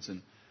prophetic words,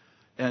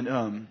 and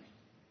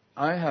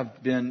I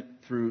have been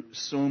through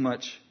so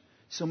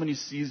many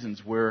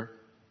seasons where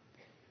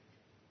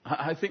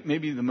I think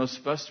maybe the most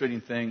frustrating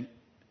thing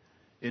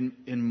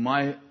in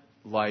my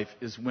life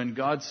is when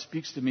God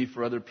speaks to me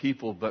for other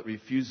people but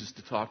refuses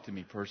to talk to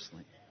me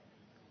personally.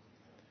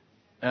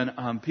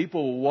 And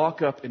people will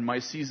walk up in my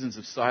seasons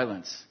of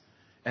silence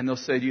and they'll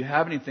say, do you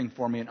have anything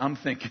for me? And I'm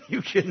thinking,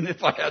 you kidding?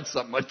 If I had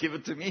something, I'd give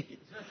it to me.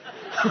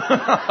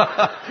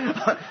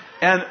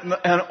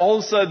 and all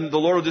of a sudden the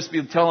Lord will just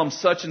tell them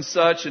such and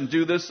such and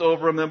do this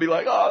over them. And they'll be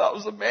like, oh, that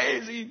was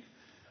amazing.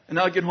 And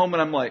I'll get home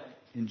and I'm like,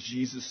 in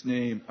Jesus'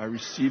 name, I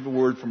receive a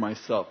word for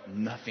myself.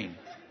 Nothing.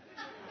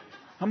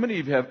 How many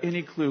of you have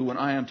any clue what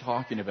I am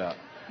talking about?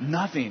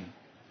 Nothing.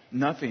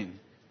 Nothing.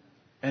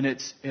 And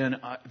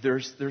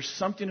there's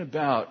something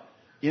about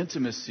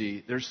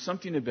intimacy. There's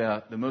something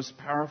about the most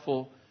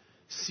powerful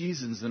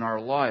seasons in our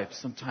life.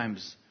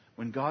 Sometimes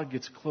when God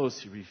gets close,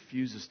 He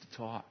refuses to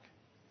talk.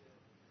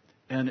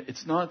 And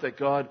it's not that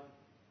God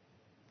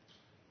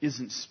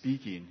isn't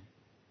speaking.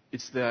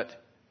 It's that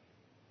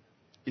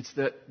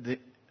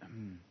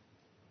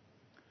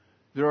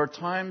there are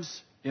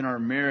times in our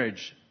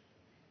marriage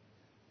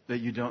that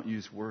you don't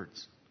use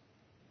words.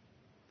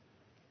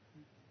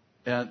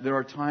 And there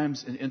are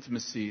times in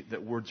intimacy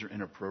that words are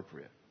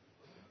inappropriate.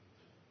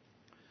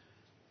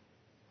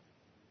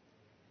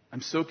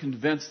 I'm so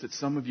convinced that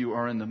some of you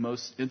are in the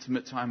most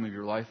intimate time of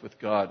your life with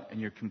God and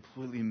you're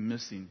completely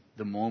missing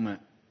the moment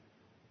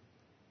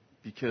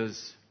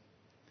because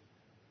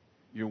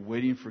you're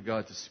waiting for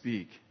God to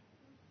speak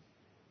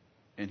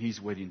and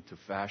He's waiting to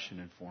fashion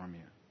and form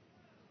you.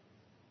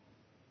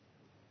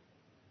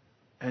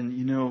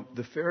 And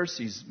the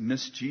Pharisees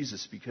missed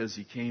Jesus because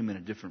He came in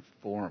a different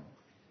form.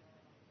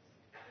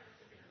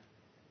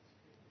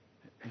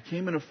 He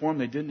came in a form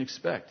they didn't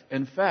expect.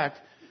 In fact,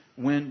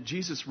 when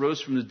Jesus rose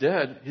from the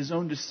dead, His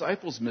own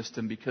disciples missed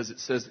Him because it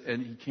says,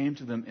 and He came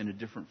to them in a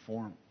different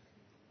form.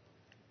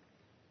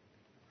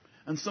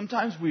 And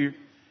sometimes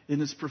in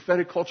this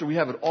prophetic culture, we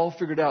have it all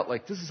figured out,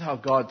 like this is how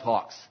God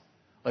talks.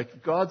 Like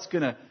if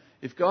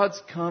God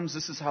comes,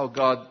 this is how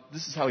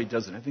He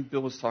does it. I think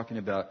Bill was talking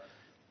about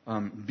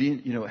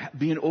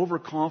being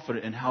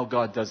overconfident in how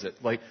God does it.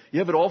 Like you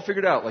have it all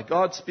figured out. Like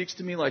God speaks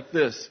to me like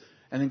this,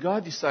 and then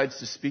God decides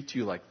to speak to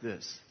you like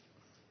this.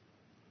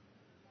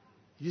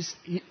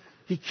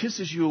 He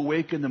kisses you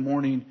awake in the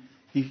morning.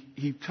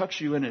 He tucks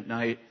you in at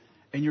night,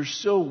 and you're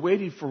so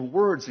waiting for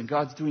words, and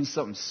God's doing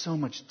something so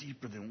much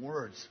deeper than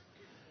words,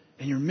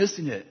 and you're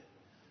missing it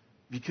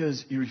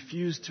because you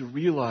refuse to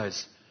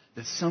realize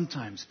that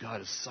sometimes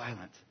God is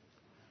silent.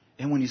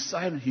 And when He's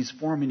silent, He's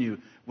forming you.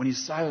 When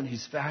He's silent,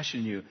 He's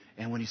fashioning you.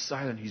 And when He's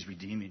silent, He's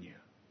redeeming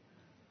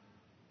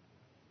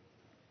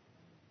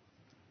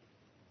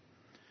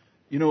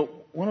you.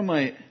 One of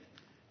my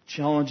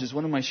challenges,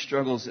 one of my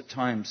struggles at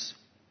times,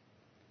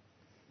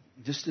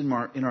 just in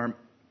my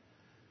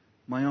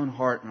own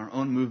heart and our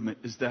own movement,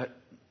 is that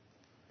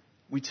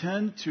we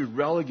tend to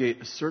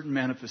relegate a certain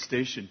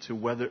manifestation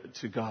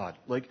to God.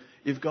 Like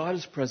if God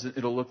is present,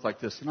 it'll look like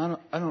this. And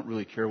I don't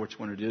really care which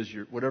one it is,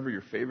 whatever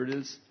your favorite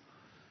is.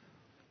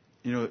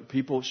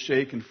 People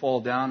shake and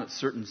fall down in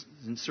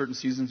certain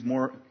seasons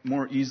more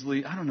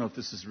easily. I don't know if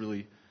this is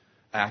really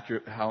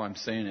accurate how I'm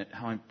saying it,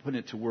 how I'm putting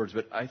it to words,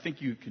 but I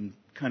think you can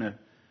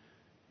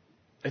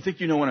I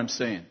think you know what I'm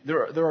saying.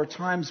 There are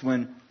times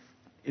when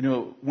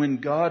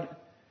God,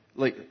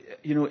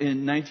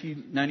 in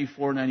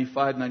 1994,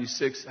 95,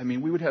 96, we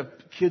would have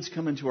kids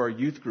come into our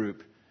youth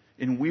group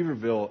in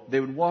Weaverville. They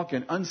would walk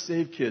in,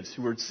 unsaved kids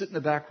who would sit in the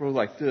back row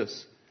like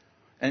this,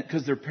 and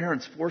because their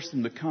parents forced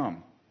them to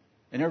come.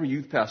 And every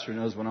youth pastor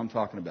knows what I'm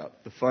talking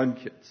about, the fun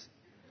kids.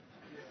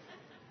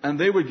 And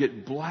they would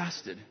get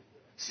blasted,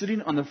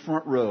 sitting on the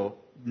front row.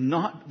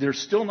 They're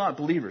still not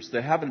believers.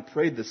 They haven't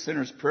prayed the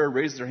sinner's prayer,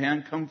 raised their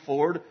hand, come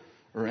forward,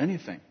 or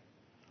anything.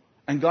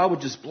 And God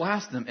would just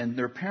blast them, and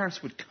their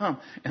parents would come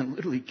and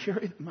literally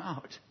carry them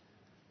out.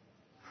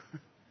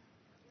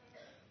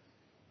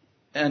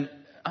 And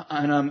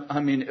And I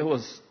mean, it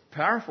was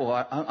powerful.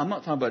 I'm not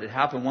talking about it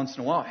happened once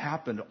in a while. It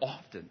happened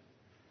often.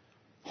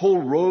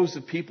 Whole rows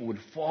of people would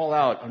fall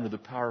out under the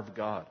power of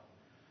God.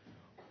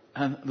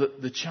 And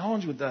the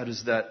challenge with that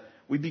is that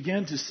we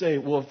began to say,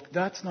 well, if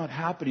that's not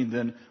happening,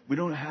 then we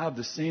don't have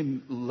the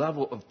same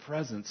level of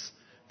presence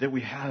that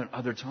we had at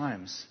other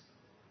times.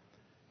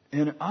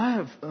 And I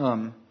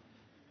have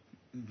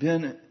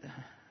been,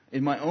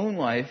 in my own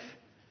life,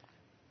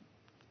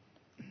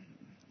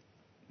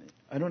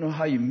 I don't know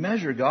how you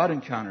measure God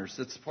encounters.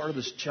 That's part of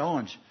this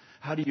challenge.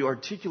 How do you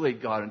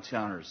articulate God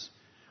encounters?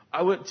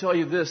 I would tell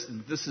you this,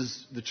 and this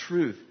is the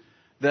truth,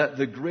 that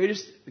the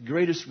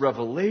greatest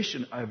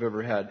revelation I've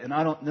ever had, and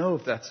I don't know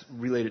if that's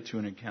related to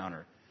an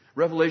encounter.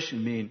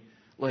 Revelation mean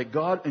like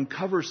God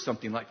uncovers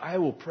something. Like I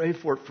will pray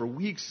for it for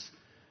weeks,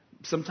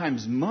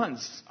 sometimes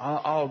months.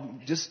 I'll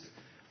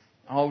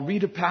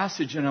read a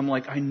passage and I'm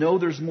like, I know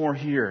there's more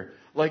here.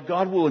 Like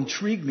God will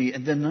intrigue me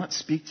and then not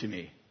speak to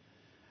me.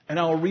 And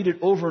I'll read it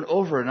over and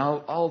over, and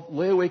I'll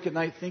lay awake at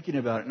night thinking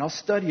about it, and I'll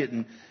study it.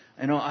 And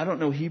I don't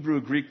know Hebrew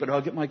or Greek, but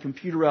I'll get my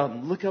computer out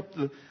and look up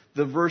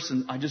the verse,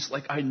 and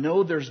I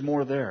know there's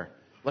more there.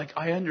 Like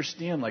I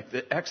understand, like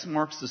the X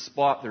marks the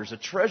spot. There's a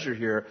treasure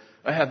here.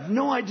 I have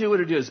no idea what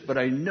it is, but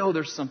I know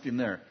there's something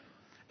there.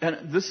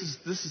 And this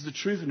is the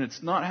truth, and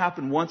it's not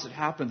happened once. It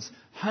happens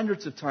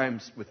hundreds of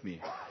times with me.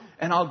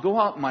 And I'll go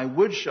out in my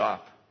wood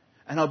shop,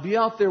 and I'll be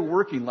out there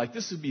working. Like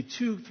this would be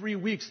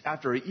 2-3 weeks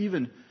after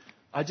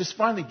I just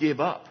finally gave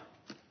up.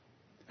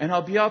 And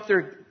I'll be out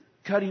there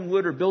cutting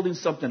wood or building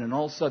something, and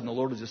all of a sudden the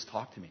Lord will just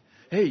talk to me.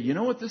 Hey, you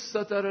know what this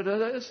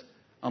is?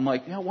 I'm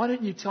like, why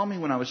didn't you tell me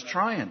when I was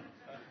trying?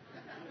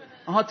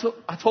 I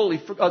totally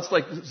forgot. It's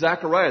like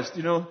Zacharias,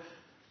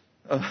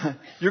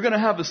 you're going to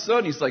have a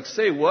son. He's like,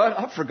 say what?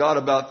 I forgot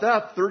about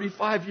that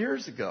 35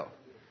 years ago.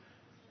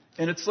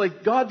 And it's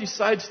like God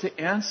decides to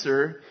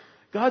answer.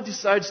 God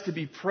decides to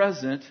be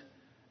present.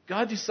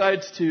 God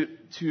decides to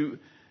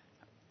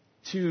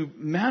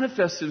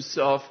manifest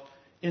himself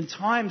in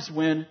times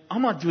when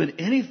I'm not doing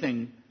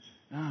anything.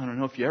 I don't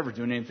know if you're ever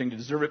doing anything to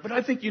deserve it, but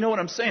I think you know what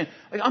I'm saying.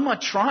 Like I'm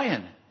not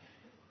trying.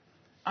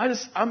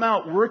 I'm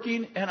out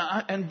working,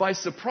 and by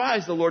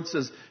surprise, the Lord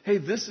says, hey,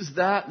 this is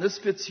that, and this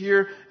fits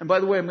here, and by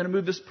the way, I'm going to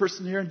move this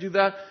person here and do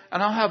that,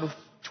 and I'll have a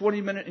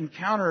 20-minute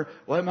encounter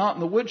while I'm out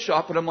in the wood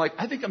shop, and I'm like,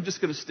 I think I'm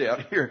just going to stay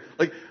out here.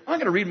 Like, I'm not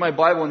going to read my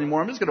Bible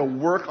anymore. I'm just going to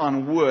work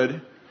on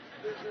wood.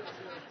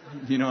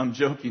 I'm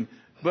joking.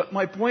 But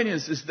my point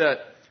is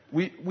that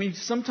we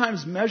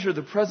sometimes measure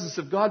the presence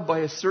of God by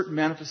a certain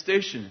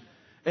manifestation.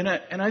 And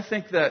I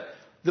think that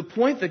the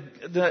point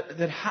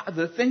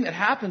the thing that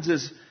happens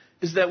is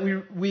that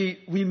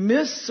we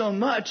miss so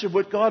much of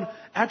what God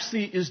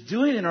actually is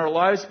doing in our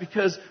lives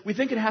because we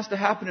think it has to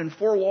happen in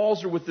four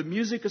walls or with the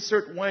music a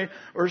certain way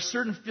or a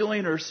certain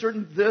feeling or a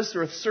certain this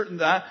or a certain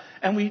that.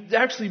 And we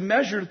actually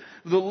measure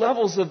the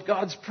levels of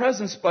God's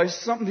presence by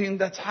something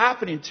that's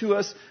happening to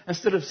us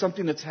instead of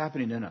something that's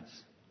happening in us.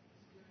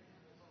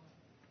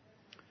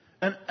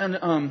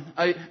 And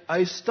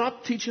I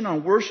stopped teaching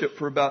on worship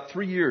for about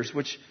 3 years,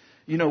 which,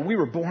 we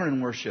were born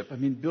in worship.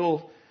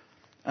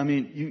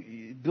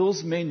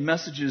 Bill's main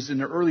messages in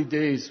the early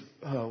days,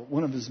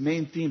 one of his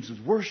main themes was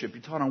worship. He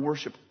taught on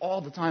worship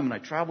all the time, and I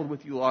traveled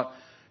with you a lot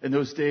in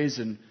those days,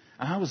 and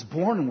I was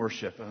born in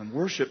worship. And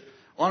worship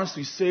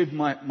honestly saved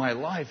my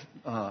life.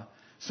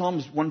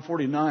 Psalms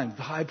 149,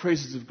 the high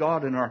praises of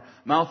God in our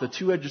mouth, a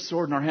two-edged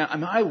sword in our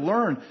hand. I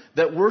learned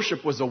that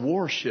worship was a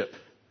warship,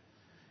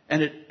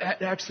 and it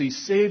actually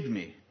saved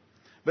me.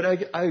 But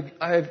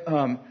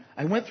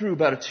I went through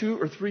about a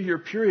 2 or 3 year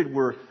period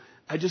where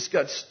I just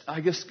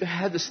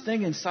had this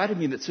thing inside of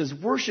me that says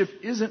worship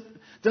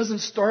doesn't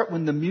start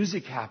when the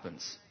music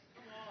happens.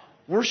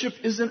 Worship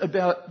isn't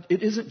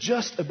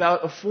just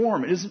about a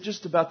form. It isn't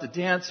just about the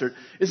dance, or it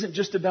isn't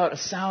just about a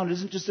sound. It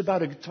isn't just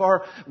about a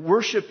guitar.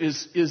 Worship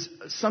is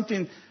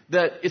something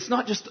that it's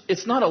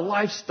not a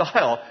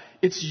lifestyle.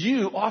 It's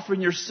you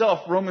offering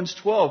yourself, Romans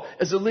 12,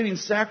 as a living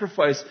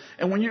sacrifice.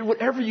 And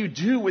whatever you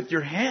do with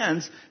your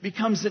hands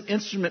becomes an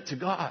instrument to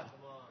God.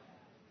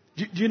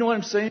 Do you know what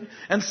I'm saying?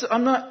 And so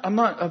I'm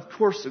not, of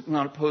course,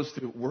 not opposed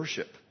to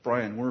worship.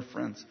 Brian, we're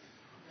friends.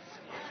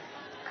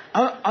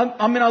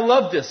 I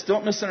love this.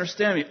 Don't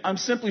misunderstand me. I'm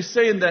simply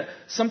saying that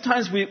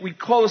sometimes we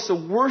call this a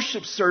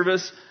worship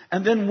service,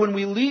 and then when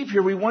we leave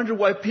here, we wonder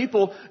why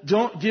people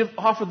don't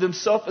offer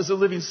themselves as a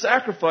living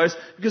sacrifice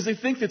because they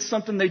think it's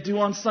something they do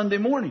on Sunday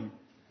morning.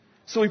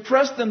 So we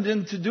press them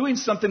into doing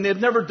something they've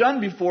never done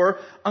before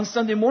on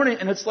Sunday morning,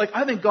 and it's like,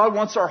 I think God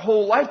wants our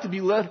whole life to be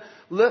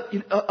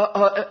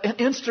an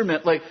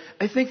instrument. Like,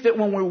 I think that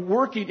when we're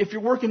working, if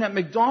you're working at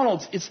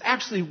McDonald's, it's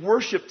actually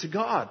worship to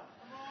God.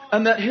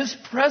 And that His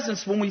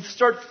presence, when we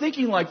start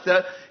thinking like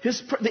that,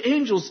 the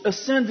angels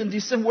ascend and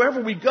descend.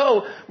 Wherever we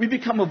go, we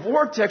become a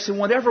vortex. And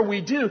whatever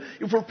we do,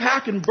 if we're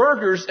packing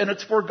burgers and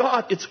it's for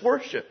God, it's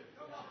worship.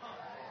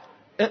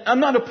 And I'm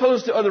not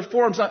opposed to other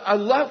forms. I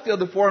love the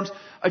other forms.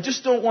 I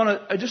just don't want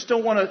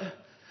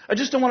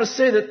to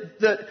say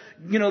that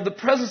the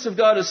presence of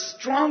God is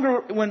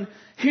stronger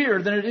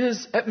here than it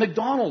is at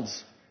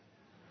McDonald's.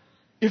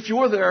 if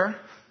you're there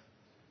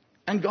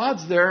and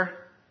God's there,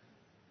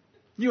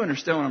 you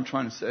understand what I'm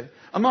trying to say.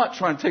 I'm not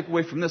trying to take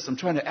away from this. I'm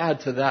trying to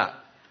add to that.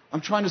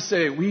 I'm trying to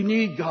say we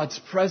need God's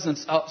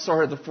presence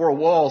outside of the four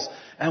walls,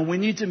 and we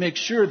need to make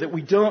sure that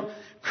we don't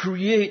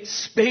create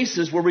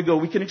spaces where we go,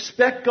 we can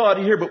expect God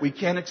here, but we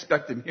can't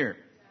expect Him here.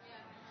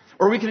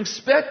 Or we can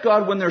expect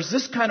God when there's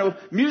this kind of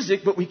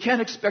music, but we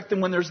can't expect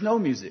Him when there's no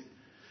music.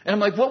 And I'm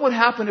like, what would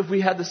happen if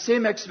we had the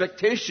same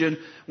expectation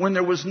when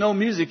there was no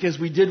music as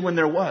we did when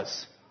there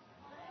was?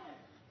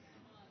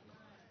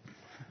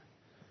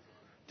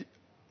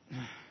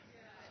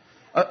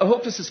 I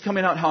hope this is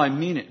coming out how I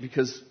mean it,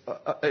 because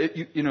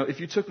if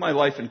you took my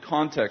life in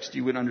context,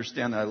 you would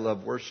understand that I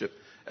love worship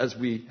as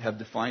we have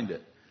defined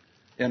it.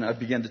 And I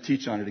began to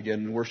teach on it again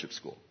in worship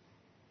school.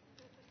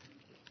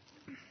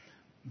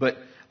 But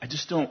I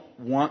just don't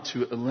want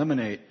to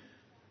eliminate,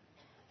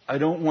 I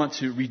don't want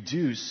to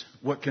reduce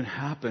what can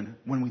happen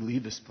when we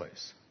leave this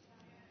place.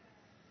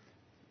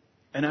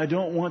 And I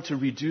don't want to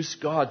reduce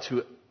God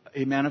to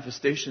a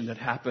manifestation that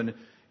happened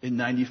in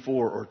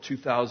 94 or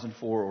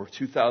 2004 or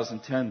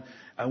 2010.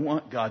 I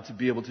want God to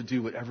be able to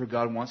do whatever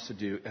God wants to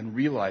do, and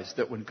realize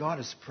that when God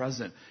is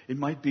present, it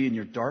might be in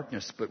your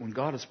darkness, but when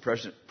God is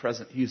present,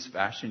 He is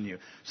fashioning you.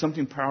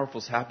 Something powerful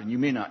is happening. You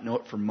may not know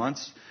it for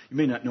months. You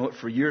may not know it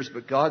for years,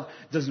 but God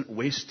doesn't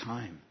waste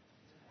time.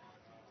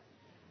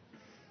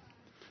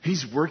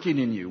 He's working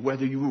in you,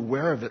 whether you're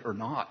aware of it or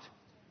not.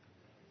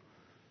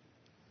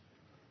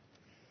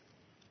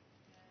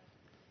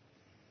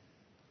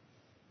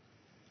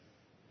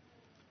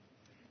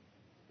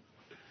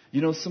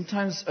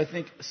 Sometimes I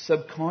think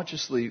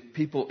subconsciously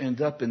people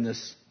end up in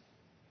this.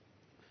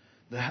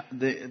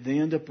 They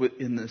end up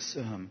in this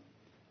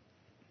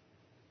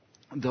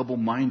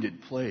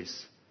double-minded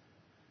place,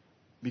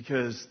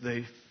 because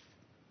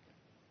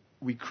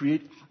we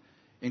create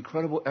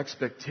incredible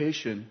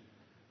expectation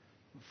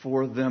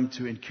for them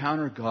to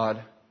encounter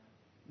God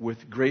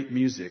with great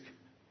music.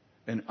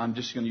 And I'm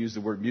just going to use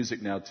the word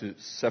music now to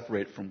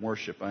separate it from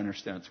worship. I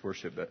understand it's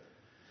worship,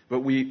 but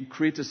we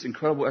create this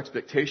incredible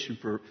expectation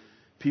for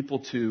people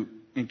to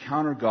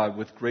encounter God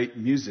with great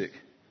music.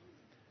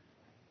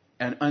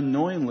 And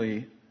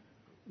unknowingly,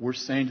 we're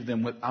saying to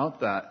them, without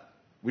that,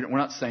 we're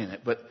not saying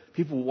it, but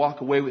people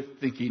walk away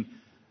with thinking,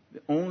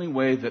 the only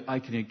way that I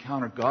can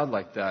encounter God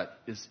like that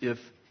is if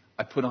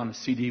I put on a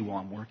CD while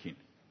I'm working.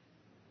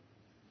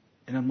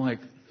 And I'm like,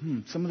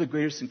 some of the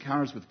greatest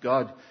encounters with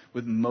God,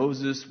 with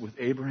Moses, with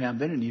Abraham,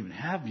 they didn't even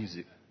have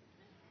music.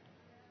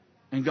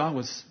 And God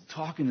was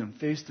talking to them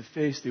face to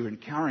face. They were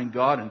encountering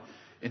God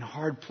in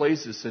hard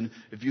places. And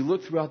if you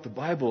look throughout the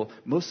Bible,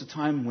 most of the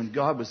time when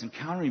God was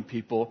encountering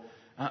people,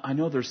 I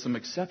know there's some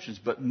exceptions,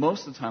 but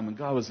most of the time when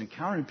God was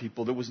encountering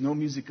people, there was no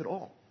music at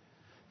all.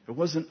 There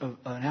wasn't an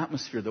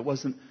atmosphere. There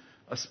wasn't,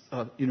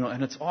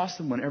 and it's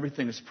awesome when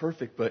everything is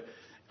perfect, but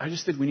I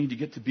just think we need to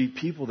get to be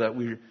people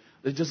that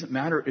it doesn't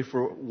matter if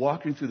we're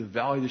walking through the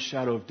valley of the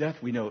shadow of death,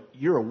 we know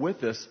you're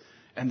with us,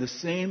 and the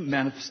same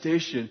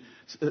manifestation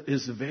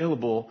is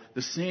available,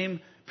 the same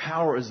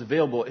power is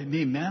available. It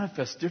may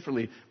manifest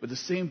differently, but the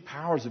same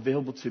power is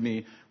available to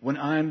me when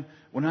I'm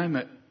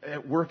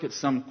at work at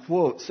some,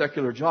 quote,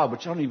 secular job,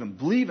 which I don't even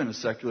believe in a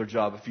secular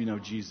job if you know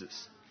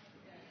Jesus.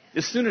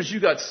 As soon as you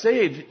got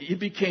saved, it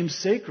became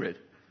sacred.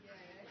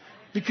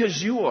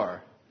 Because you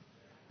are.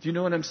 Do you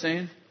know what I'm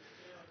saying?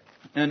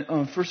 And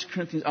 1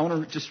 Corinthians, I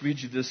want to just read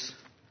you this.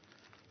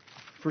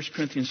 1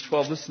 Corinthians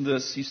 12, listen to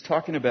this. He's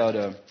talking about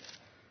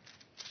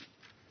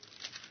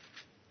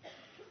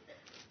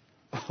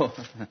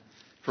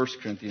 1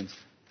 Corinthians.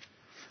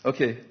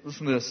 Okay,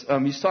 listen to this.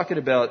 He's talking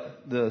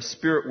about the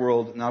spirit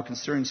world. Now,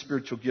 concerning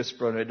spiritual gifts,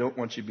 brother, I don't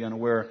want you to be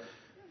unaware.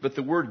 But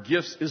the word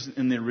gifts isn't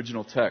in the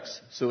original text.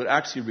 So it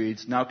actually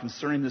reads, now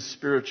concerning the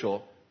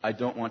spiritual, I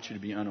don't want you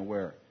to be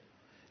unaware.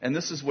 And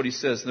this is what he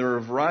says. There are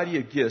a variety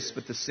of gifts,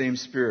 but the same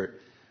Spirit.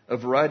 A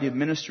variety of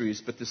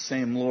ministries, but the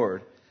same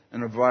Lord.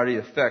 And a variety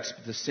of effects,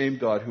 but the same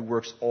God who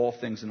works all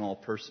things in all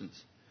persons.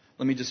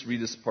 Let me just read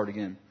this part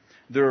again.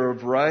 There are a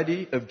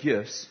variety of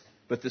gifts,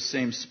 but the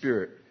same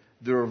Spirit.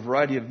 There are a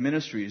variety of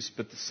ministries,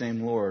 but the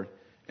same Lord.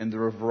 And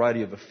there are a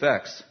variety of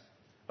effects,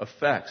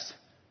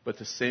 but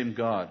the same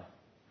God.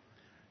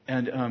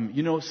 And,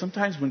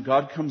 sometimes when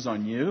God comes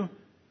on you,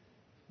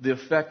 the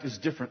effect is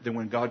different than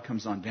when God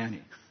comes on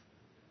Danny.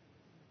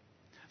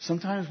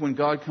 Sometimes when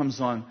God comes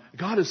on,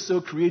 God is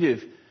so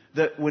creative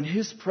that when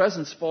His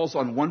presence falls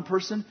on one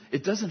person,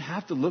 it doesn't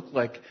have to look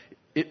like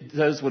it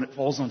does when it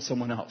falls on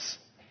someone else.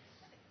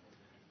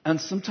 And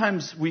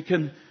sometimes we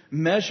can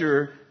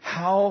measure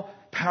how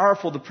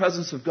powerful the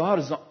presence of God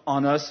is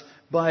on us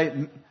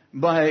by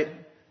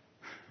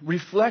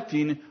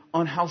reflecting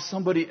on how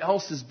somebody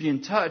else is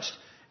being touched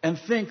and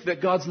think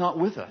that God's not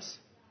with us.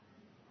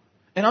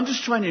 And I'm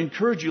just trying to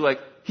encourage you,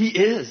 He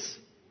is.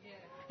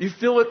 You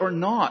feel it or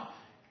not,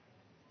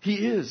 He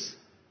is.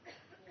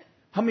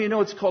 How many of you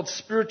know it's called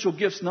spiritual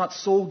gifts, not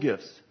soul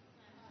gifts?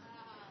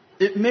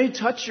 It may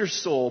touch your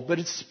soul, but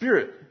it's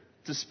spirit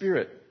to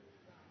spirit.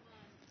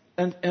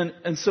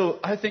 And so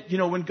I think,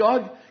 when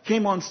God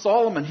came on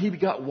Solomon, he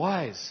got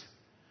wise.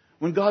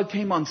 When God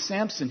came on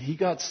Samson, he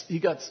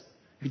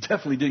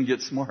definitely didn't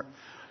get smart.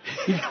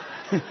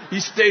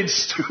 He stayed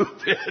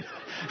stupid.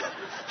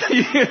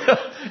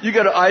 You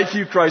got an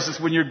IQ crisis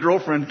when your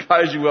girlfriend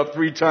ties you up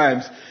 3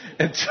 times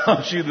and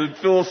tells you the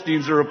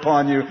Philistines are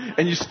upon you,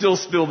 and you still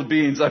spill the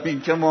beans. I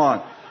mean, come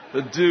on.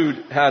 The dude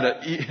had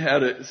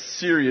a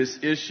serious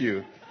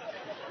issue.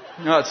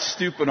 Not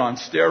stupid on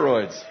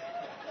steroids.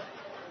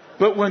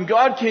 But when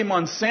God came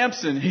on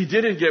Samson, he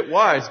didn't get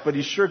wise, but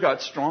he sure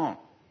got strong.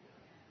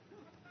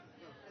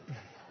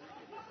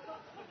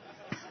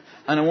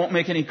 And I won't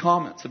make any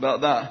comments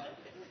about that.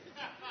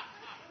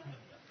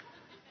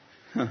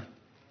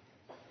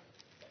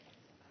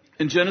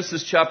 In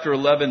Genesis chapter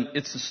 11,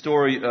 it's the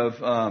story of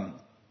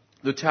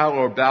the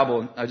Tower of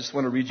Babel. I just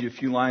want to read you a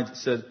few lines. It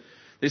said,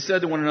 they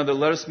said to one another,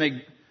 let us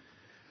make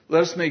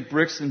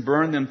bricks and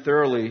burn them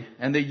thoroughly.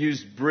 And they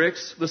used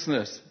bricks. Listen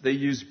to this. They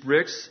used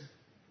bricks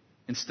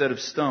instead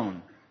of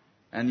stone.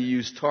 And they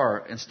used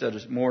tar instead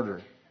of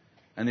mortar.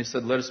 And they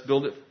said, let us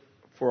build it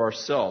for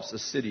ourselves, a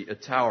city, a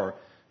tower,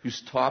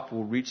 whose top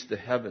will reach the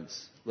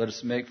heavens. Let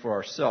us make for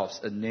ourselves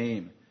a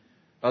name.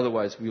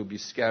 Otherwise, we will be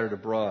scattered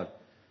abroad.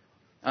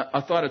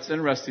 I thought it's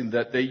interesting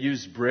that they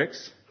used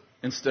bricks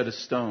instead of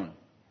stone.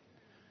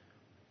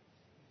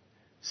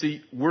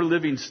 See, we're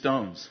living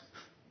stones,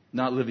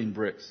 not living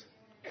bricks.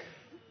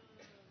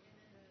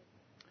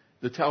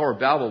 The Tower of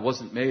Babel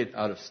wasn't made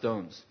out of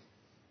stones.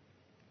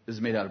 It was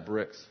made out of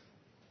bricks.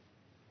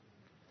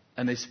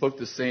 And they spoke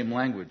the same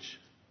language.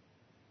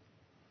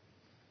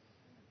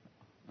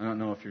 I don't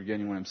know if you're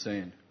getting what I'm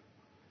saying.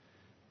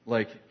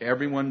 Like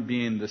everyone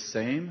being the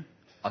same,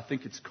 I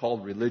think it's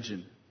called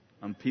religion.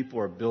 And people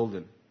are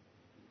building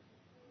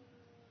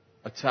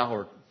a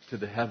tower to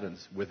the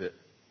heavens with it.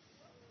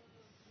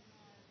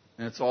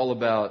 And it's all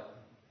about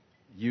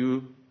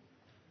you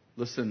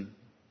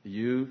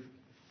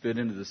fit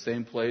into the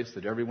same place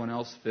that everyone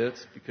else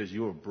fits because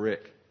you're a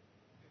brick.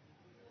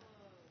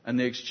 And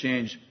they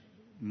exchange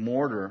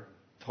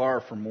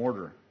tar for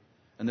mortar.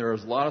 And there are a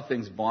lot of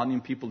things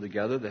bonding people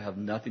together that have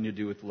nothing to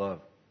do with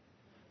love.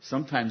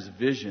 Sometimes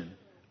vision,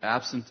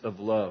 absent of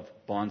love,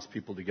 bonds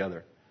people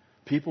together.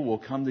 People will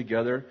come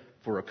together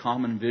for a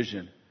common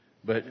vision,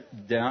 but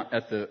down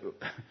at the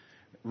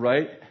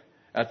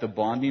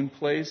bonding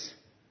place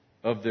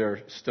of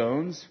their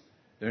stones,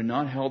 they're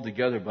not held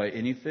together by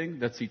anything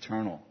that's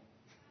eternal.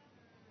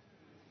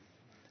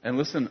 And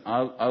listen,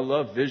 I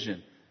love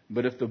vision,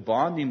 but if the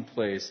bonding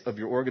place of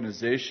your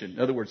organization, in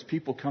other words,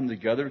 people come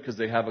together because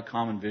they have a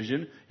common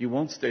vision, you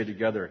won't stay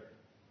together.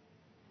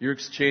 You're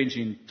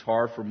exchanging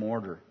tar for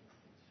mortar.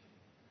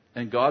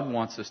 And God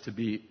wants us to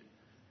be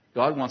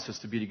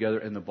together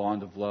in the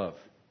bond of love.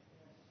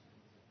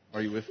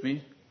 Are you with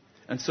me?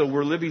 And so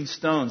we're living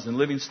stones, and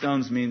living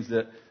stones means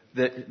that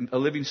a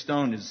living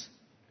stone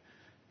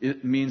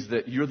means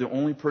that you're the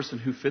only person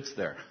who fits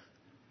there.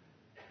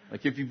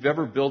 Like if you've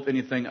ever built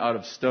anything out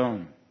of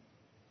stone,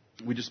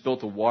 we just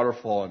built a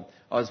waterfall, and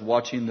I was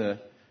watching the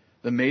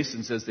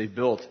masons as they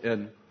built,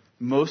 and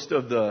most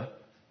of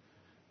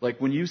like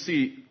when you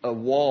see a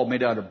wall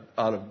made out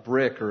of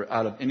brick or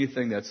out of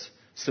anything that's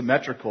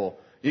symmetrical,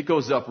 it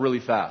goes up really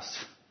fast.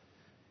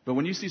 But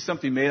when you see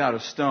something made out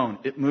of stone,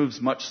 it moves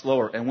much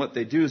slower. And what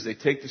they do is they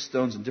take the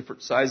stones in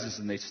different sizes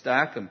and they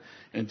stack them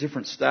in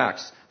different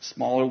stacks.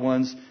 Smaller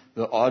ones,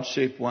 the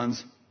odd-shaped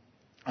ones.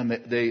 And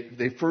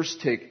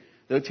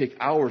they'll take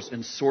hours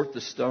and sort the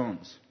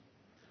stones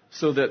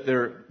so that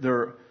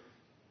they're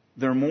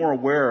more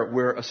aware of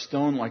where a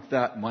stone like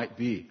that might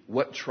be.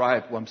 What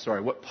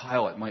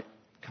pile it might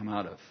come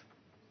out of.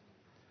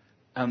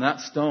 And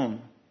that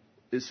stone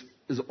is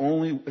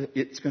only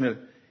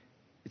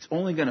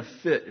going to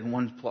fit in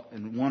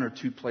one or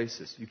two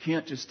places. You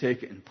can't just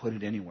take it and put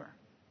it anywhere.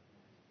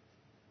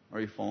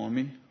 Are you following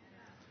me?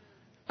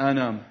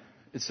 And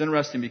it's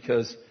interesting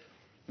because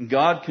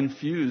God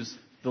confused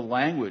the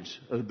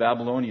language of the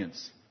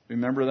Babylonians.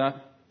 Remember that?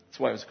 That's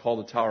why it was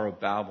called the Tower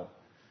of Babel.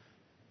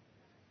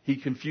 He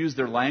confused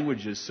their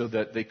languages so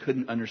that they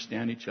couldn't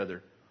understand each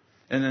other.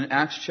 And in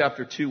Acts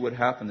chapter 2, what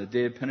happened? The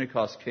day of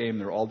Pentecost came.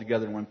 They were all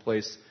together in one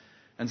place.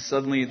 And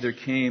suddenly there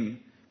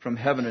came from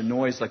heaven a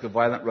noise like a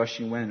violent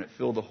rushing wind, and it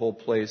filled the whole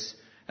place.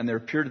 And there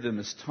appeared to them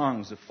as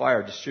tongues of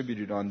fire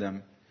distributed on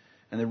them.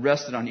 And they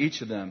rested on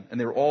each of them. And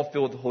they were all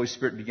filled with the Holy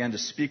Spirit and began to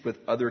speak with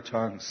other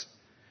tongues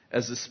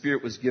as the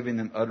Spirit was giving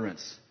them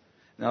utterance.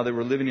 Now they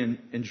were living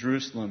in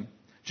Jerusalem,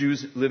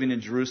 Jews living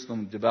in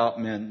Jerusalem, devout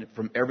men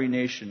from every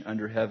nation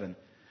under heaven.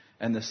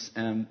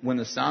 And when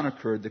the sound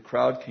occurred, the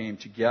crowd came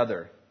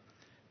together,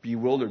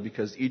 bewildered,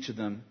 because each of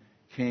them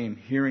came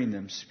hearing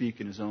them speak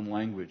in his own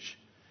language.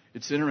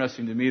 It's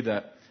interesting to me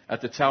that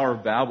at the Tower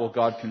of Babel,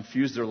 God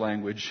confused their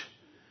language.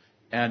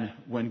 And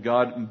when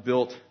God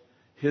built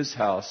his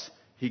house,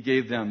 he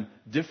gave them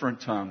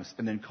different tongues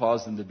and then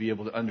caused them to be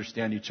able to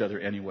understand each other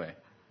anyway.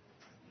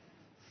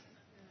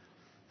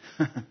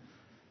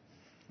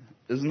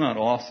 Isn't that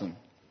awesome?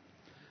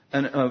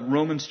 And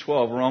Romans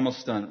 12, we're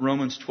almost done.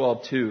 Romans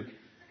 12:2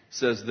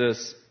 says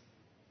this: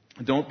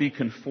 don't be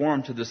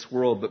conformed to this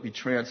world, but be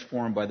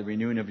transformed by the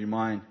renewing of your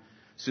mind,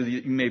 so that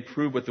you may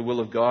prove what the will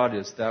of God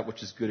is, that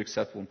which is good,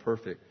 acceptable, and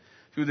perfect.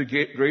 Through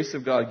the grace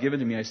of God given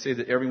to me, I say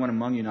that everyone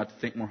among you not to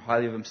think more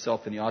highly of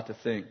himself than he ought to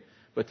think,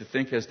 but to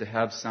think as to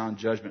have sound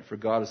judgment, for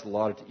God has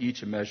allotted to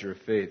each a measure of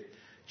faith.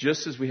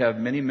 Just as we have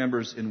many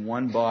members in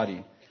one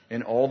body,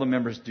 and all the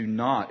members do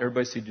not,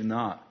 everybody say do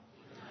not,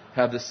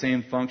 have the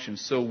same function,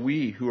 so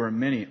we who are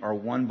many are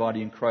one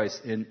body in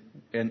Christ, and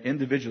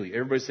individually,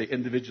 everybody say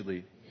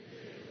individually,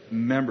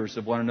 members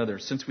of one another.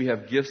 Since we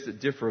have gifts that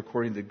differ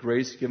according to the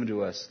grace given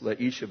to us, let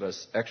each of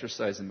us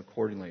exercise them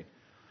accordingly.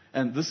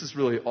 And this is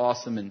really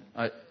awesome, and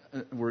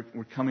we're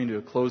coming to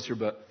a close here,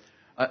 but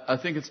I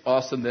think it's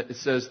awesome that it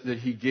says that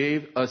He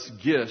gave us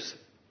gifts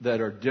that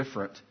are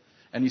different.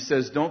 And He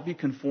says, don't be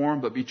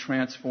conformed, but be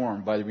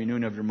transformed by the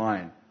renewing of your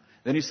mind.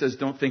 Then He says,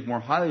 don't think more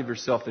highly of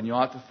yourself than you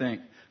ought to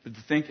think, but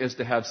to think as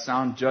to have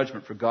sound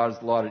judgment, for God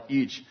has allotted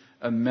each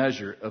a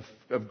measure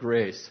of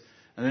grace.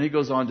 And then He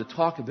goes on to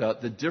talk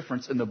about the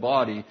difference in the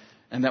body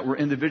and that we're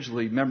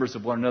individually members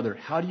of one another.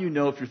 How do you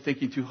know if you're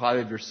thinking too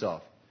highly of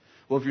yourself?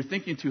 Well, if you're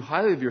thinking too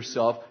highly of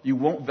yourself, you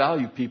won't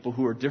value people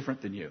who are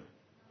different than you.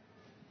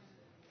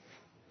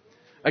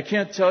 I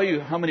can't tell you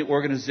how many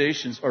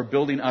organizations are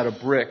building out of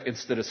brick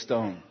instead of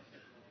stone.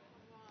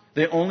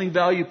 They only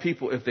value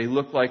people if they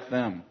look like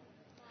them.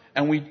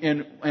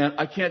 And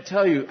I can't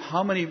tell you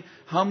how many,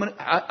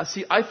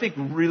 I think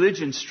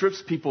religion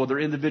strips people of their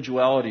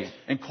individuality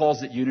and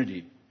calls it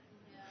unity.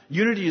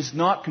 Unity is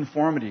not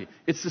conformity.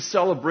 It's the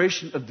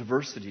celebration of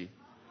diversity.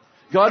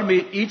 God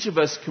made each of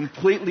us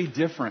completely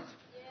different.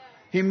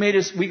 He made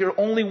us, we are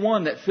only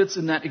one that fits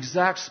in that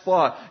exact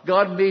spot.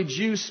 God made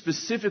you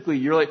specifically.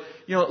 You're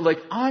like,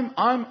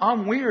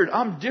 I'm weird.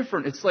 I'm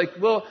different. It's like,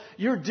 well,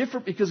 you're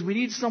different because we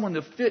need someone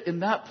to fit in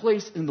that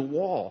place in the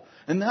wall,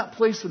 in that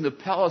place in the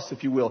palace,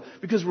 if you will,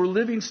 because we're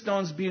living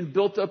stones being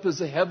built up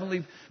as a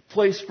heavenly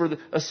place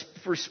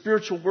for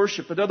spiritual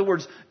worship. In other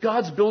words,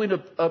 God's building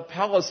a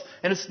palace,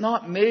 and it's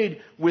not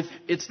made with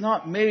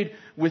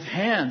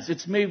hands.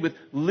 It's made with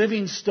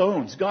living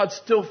stones. God's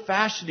still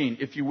fashioning,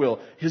 if you will,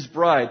 His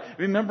bride.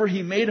 Remember,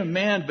 He made a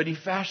man, but He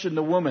fashioned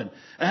a woman.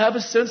 I have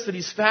a sense that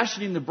He's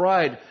fashioning the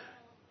bride.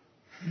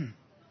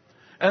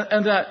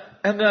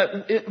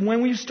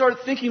 When we start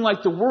thinking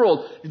like the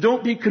world,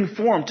 don't be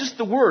conformed. Just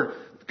the word.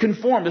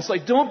 Conformed. It's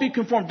like, don't be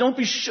conformed. Don't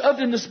be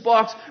shoved in this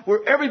box where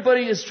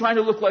everybody is trying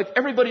to look like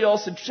everybody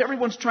else and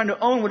everyone's trying to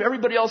own what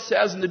everybody else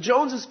has. And the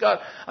Joneses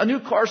got a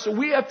new car, so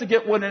we have to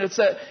get one. And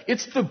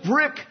it's the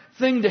brick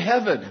thing to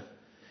heaven.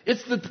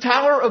 It's the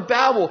Tower of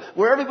Babel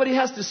where everybody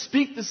has to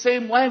speak the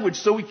same language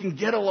so we can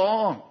get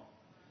along.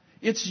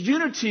 It's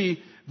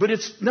unity, but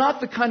it's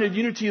not the kind of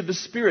unity of the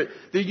Spirit.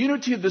 The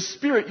unity of the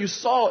Spirit you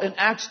saw in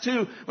Acts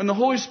 2 when the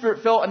Holy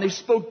Spirit fell and they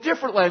spoke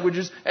different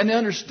languages and they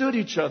understood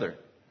each other.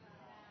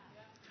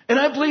 And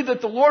I believe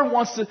that the Lord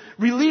wants to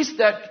release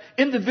that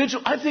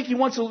individual. I think He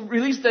wants to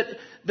release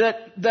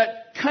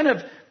that kind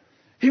of,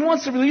 He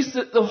wants to release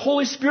the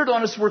Holy Spirit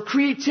on us where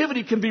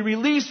creativity can be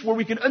released, where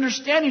we can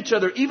understand each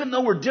other even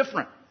though we're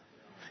different.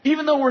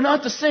 Even though we're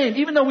not the same.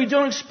 Even though we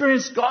don't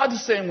experience God the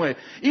same way.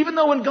 Even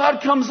though when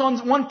God comes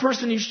on one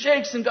person, He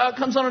shakes. And God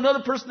comes on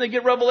another person, they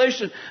get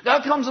revelation.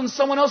 God comes on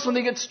someone else when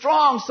they get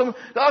strong.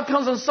 God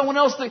comes on someone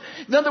else.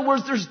 In other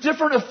words, there's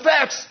different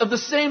effects of the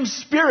same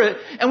Spirit.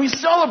 And we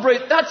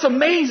celebrate. That's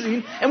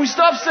amazing. And we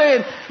stop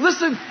saying,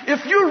 listen,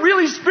 if you're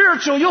really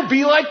spiritual, you'll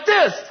be like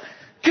this.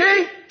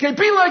 Okay? Okay,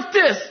 be like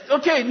this.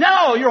 Okay,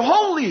 now you're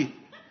holy.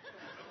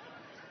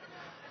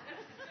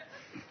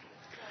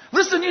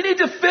 Listen, you need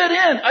to fit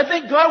in. I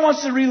think God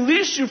wants to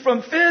release you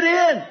from fit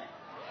in.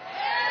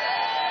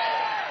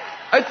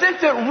 I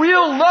think that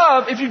real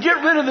love, if you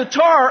get rid of the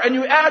tar and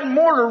you add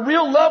mortar,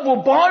 real love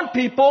will bond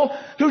people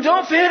who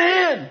don't fit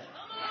in.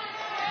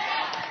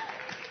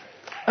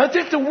 I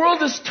think the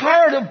world is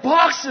tired of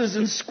boxes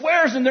and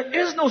squares, and there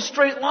is no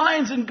straight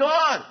lines in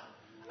God.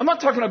 I'm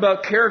not talking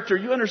about character.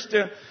 You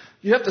understand?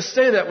 You have to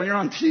say that when you're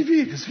on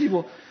TV because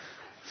people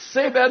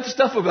say bad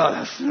stuff about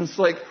us. And it's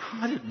like,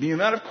 I didn't mean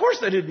that. Of course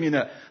I didn't mean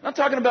that. I'm not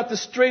talking about the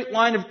straight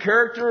line of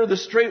character or the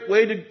straight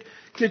way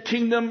to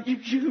kingdom.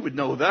 You would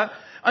know that.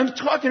 I'm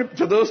talking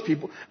to those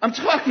people. I'm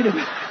talking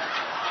about,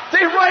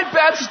 they write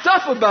bad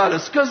stuff about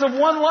us because of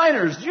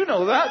one-liners. You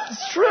know that.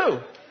 It's true.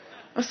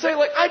 I say,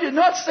 like, I did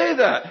not say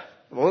that.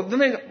 Well, then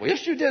they go, well,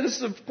 yes, you did.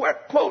 This is a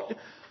quote.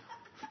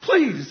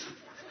 Please.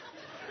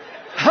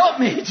 Help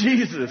me,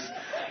 Jesus.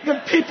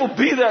 Can people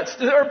be that?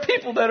 There are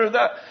people that are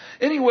that.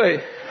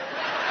 Anyway.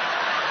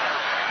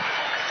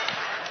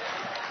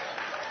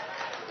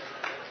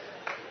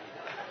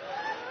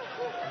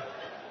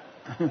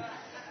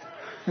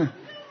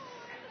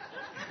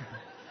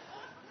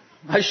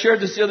 I shared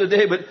this the other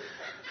day, but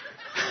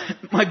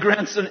my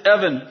grandson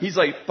Evan, he's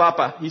like,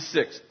 Papa, he's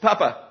 6.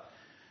 Papa,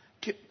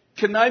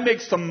 can I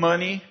make some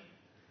money?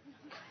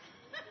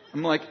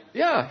 I'm like,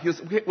 yeah. He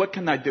goes, okay, what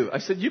can I do? I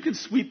said, you can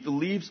sweep the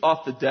leaves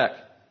off the deck.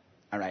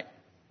 All right.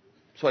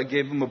 So I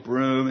gave him a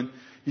broom, and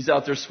he's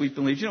out there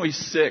sweeping leaves. You know,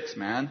 he's 6,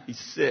 man. He's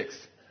 6.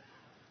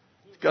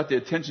 He's got the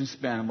attention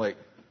span. I'm like,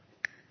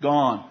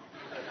 gone.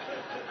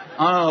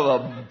 I don't know,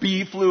 a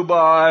bee flew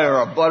by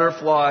or a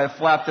butterfly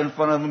flapped in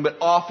front of him, but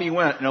off he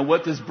went,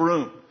 with his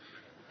broom.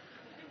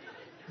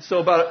 So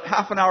about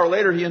half an hour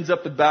later, he ends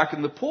up back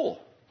in the pool,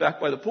 back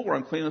by the pool where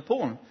I'm cleaning the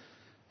pool. And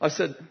I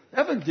said,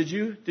 Evan, did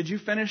you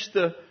finish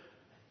the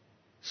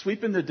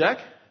sweeping the deck?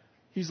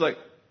 He's like,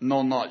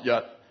 no, not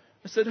yet.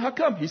 I said, how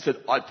come? He said,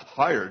 I'm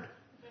tired.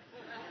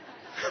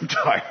 I'm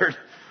tired.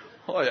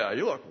 Oh yeah,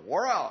 you look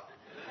wore out.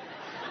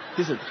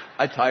 He said,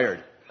 I'm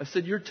tired. I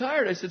said, you're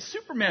tired. I said,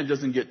 Superman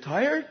doesn't get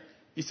tired.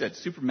 He said,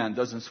 Superman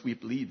doesn't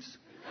sweep leaves.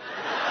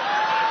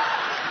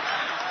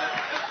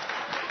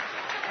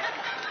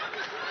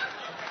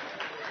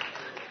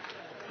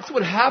 That's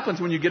what happens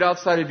when you get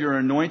outside of your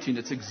anointing.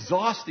 It's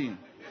exhausting.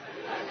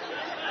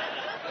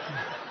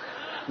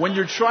 When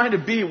you're trying to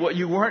be what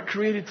you weren't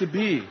created to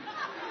be.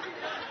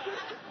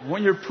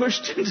 When you're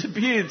pushed into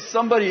being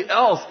somebody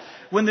else.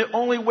 When the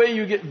only way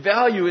you get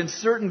value in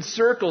certain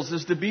circles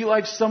is to be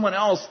like someone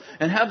else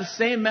and have the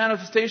same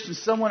manifestation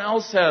someone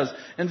else has.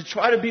 And to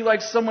try to be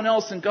like someone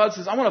else. And God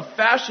says, I want to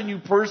fashion you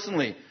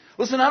personally.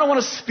 Listen, I don't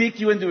want to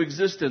speak you into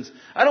existence.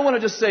 I don't want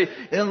to just say,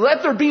 and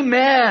let there be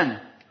man.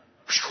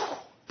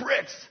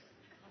 Bricks.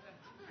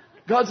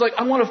 God's like,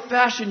 I want to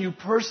fashion you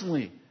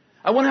personally.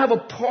 I want to have a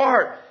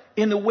part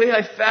in the way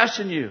I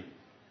fashion you.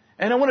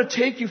 And I want to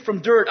take you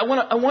from dirt. I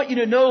want you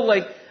to know,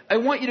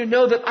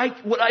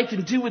 that what I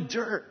can do with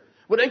dirt.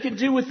 What I can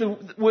do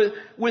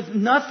with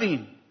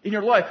nothing in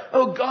your life.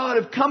 Oh God,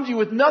 I've come to you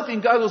with nothing.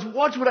 God goes,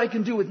 watch what I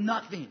can do with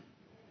nothing.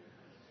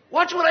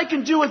 Watch what I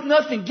can do with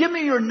nothing. Give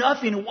me your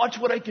nothing and watch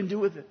what I can do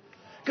with it.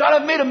 God,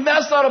 I've made a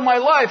mess out of my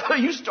life.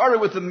 You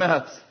started with the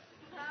mess.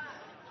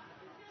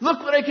 Look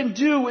what I can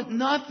do with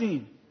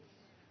nothing.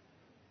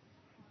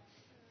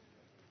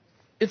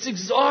 It's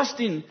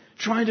exhausting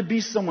trying to be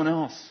someone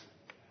else.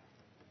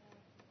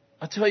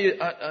 I tell you,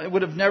 I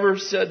would have never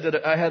said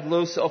that I had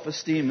low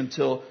self-esteem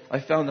until I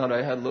found out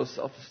I had low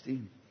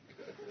self-esteem.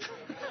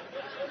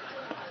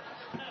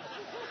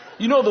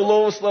 You know the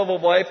lowest level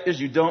of life is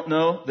you don't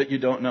know that you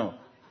don't know.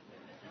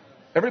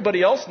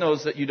 Everybody else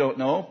knows that you don't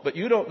know, but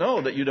you don't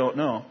know that you don't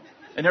know.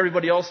 And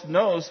everybody else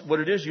knows what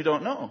it is you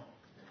don't know.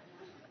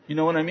 You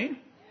know what I mean?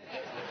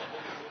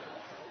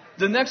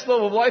 The next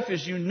level of life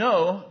is you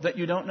know that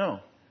you don't know.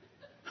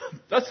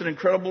 That's an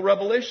incredible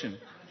revelation.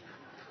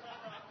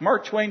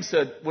 Mark Twain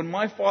said, when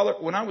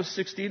I was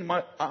 16,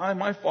 my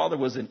father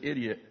was an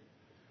idiot.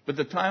 But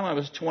the time I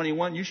was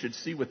 21, you should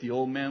see what the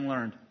old man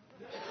learned.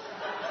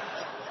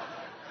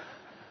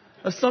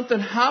 Something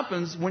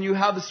happens when you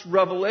have this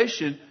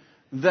revelation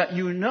that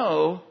you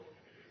know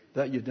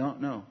that you don't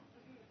know.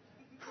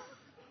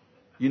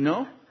 You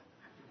know?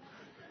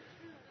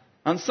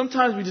 And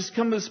sometimes we just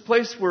come to this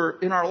place where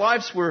in our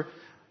lives where,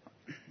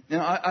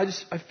 I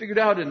figured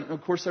out, and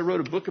of course I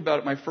wrote a book about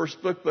it, my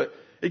first book, but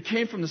it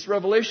came from this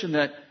revelation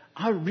that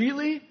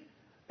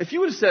if you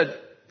would have said,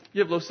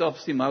 you have low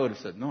self-esteem, I would have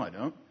said, no, I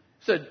don't.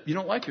 Said, you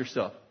don't like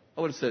yourself.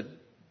 I would have said,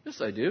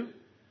 yes, I do.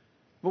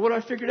 But what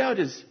I figured out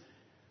is,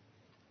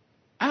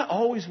 I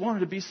always wanted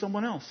to be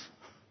someone else.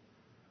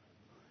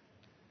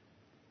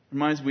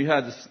 Reminds me, we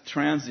had this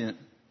transient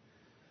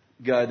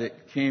guy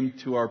that came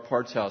to our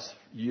parts house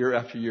year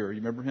after year. You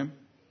remember him?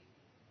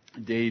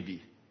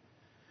 Davey.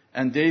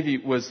 And Davey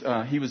was,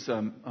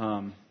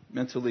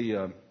 mentally,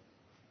 I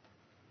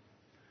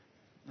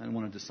don't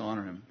want to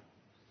dishonor him.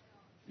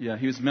 Yeah,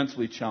 he was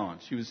mentally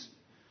challenged. He was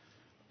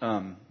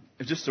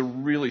just a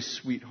really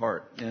sweet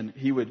heart. And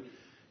he would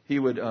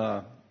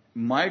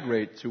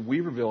migrate to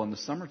Weaverville in the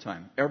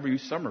summertime, every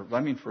summer.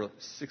 I mean, for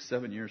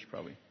 6-7 years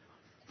probably.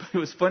 But it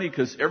was funny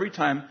because every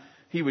time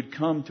he would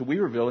come to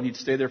Weaverville and he'd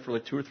stay there for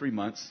like 2 or 3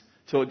 months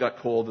till it got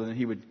cold, and then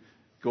he would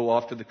go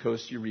off to the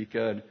coast of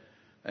Eureka,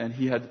 and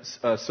he had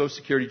a Social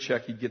Security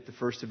check he'd get the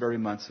first of every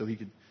month, so he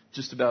could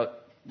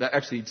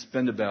he'd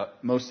spend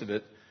about most of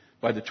it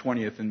by the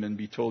 20th and then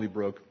be totally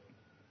broke.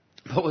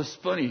 But what's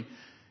funny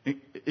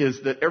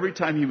is that every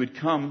time he would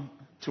come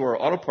to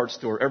our auto parts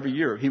store every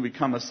year, he would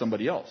come as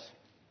somebody else.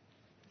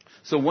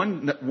 So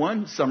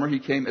one summer he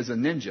came as a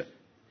ninja.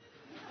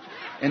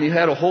 And he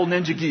had a whole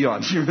ninja gi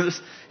on. Do you remember this?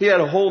 He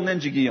had a whole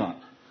ninja gi on.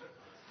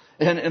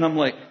 And I'm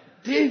like,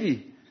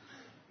 Davey,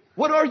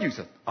 what are you? He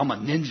said, I'm a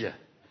ninja.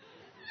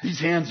 These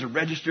hands are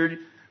registered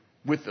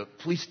with the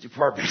police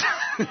department.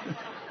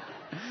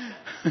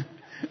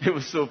 It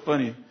was so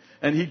funny.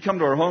 And he'd come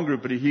to our home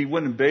group, but he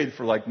wouldn't bathe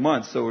for like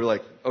months. So we're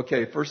like,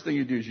 okay, first thing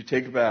you do is you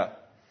take a bath.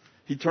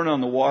 He'd turn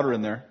on the water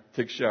in there,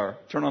 take a shower,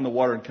 turn on the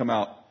water and come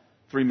out.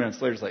 3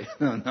 minutes later, it's like,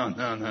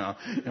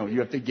 no. You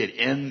have to get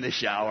in the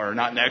shower,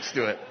 not next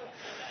to it.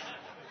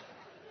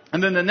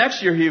 And then the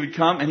next year he would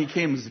come, and he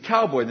came as a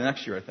cowboy the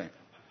next year, I think.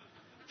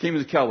 Came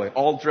as a cowboy,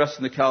 all dressed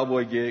in the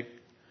cowboy gig.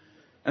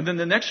 And then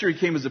the next year he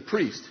came as a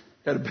priest.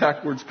 Had a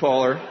backwards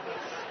collar.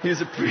 He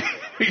was a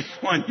priest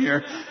one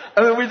year.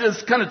 And then we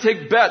just kind of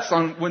take bets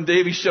on when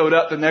Davey showed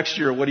up the next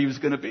year what he was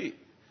going to be.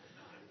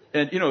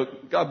 And,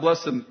 God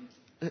bless him,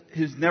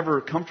 he's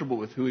never comfortable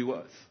with who he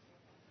was.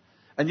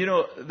 And,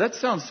 that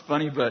sounds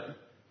funny, but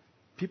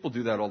people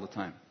do that all the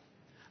time.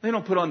 They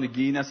don't put on the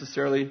gi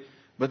necessarily,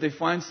 but they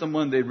find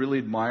someone they really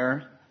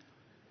admire,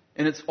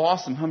 And it's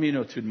awesome. How many of you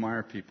know to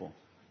admire people?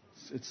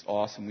 It's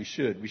awesome. We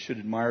should. We should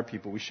admire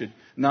people. We should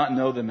not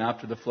know them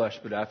after the flesh,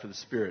 but after the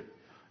Spirit.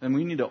 And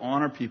we need to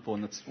honor people,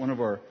 and it's one of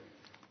our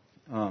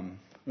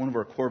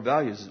core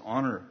values is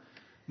honor.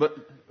 But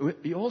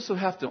you also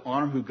have to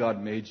honor who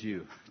God made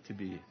you to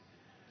be.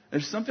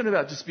 There's something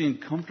about just being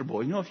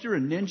comfortable. You know, if you're a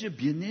ninja,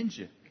 be a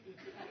ninja.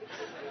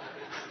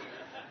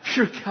 If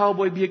you're a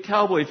cowboy, be a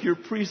cowboy. If you're a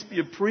priest, be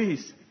a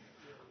priest.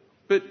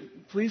 But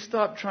please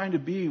stop trying to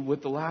be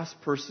what the last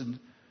person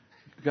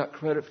got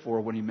credit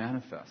for when he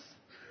manifests.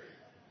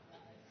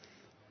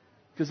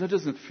 Because that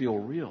doesn't feel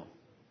real.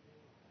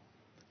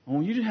 I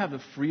want you to have the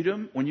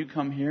freedom when you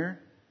come here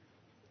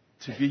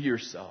to be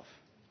yourself.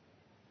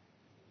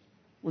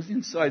 With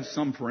inside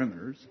some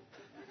perimeters.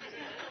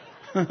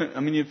 I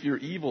mean, if you're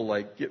evil,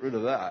 like, get rid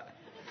of that.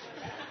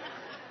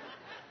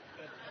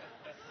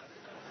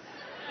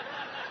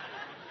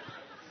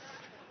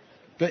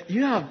 But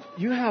you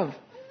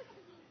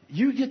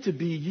get to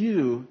be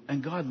you,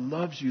 and God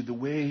loves you the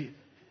way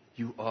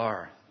you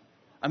are.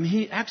 I mean,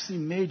 He actually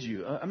made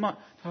you. I'm not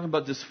talking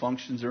about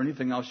dysfunctions or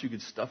anything else you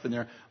could stuff in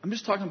there. I'm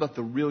just talking about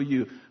the real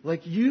you.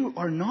 Like, you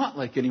are not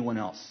like anyone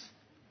else.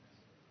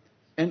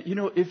 And, you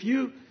know, if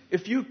you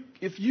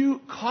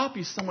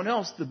copy someone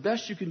else, the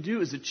best you can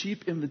do is a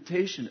cheap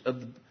imitation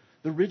of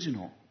the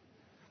original.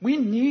 We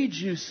need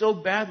you so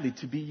badly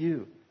to be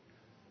you.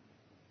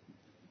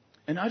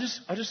 And I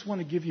just want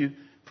to give you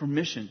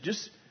permission.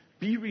 Just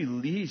be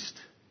released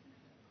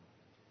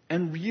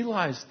and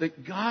realize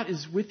that God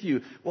is with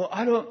you. Well,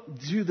 I don't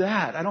do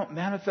that. I don't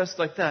manifest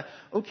like that.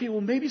 Okay,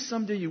 well, maybe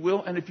someday you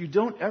will. And if you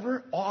don't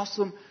ever,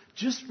 awesome.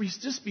 Just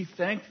be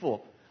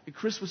thankful. Like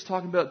Chris was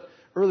talking about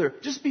earlier,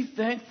 just be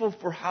thankful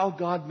for how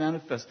God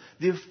manifests.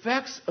 The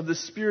effects of the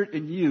Spirit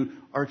in you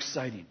are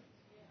exciting.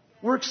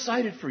 We're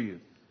excited for you.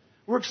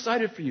 We're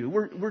excited for you.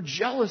 We're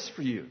jealous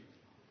for you.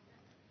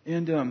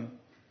 And,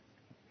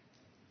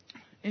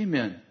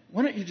 amen.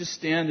 Why don't you just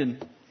stand, and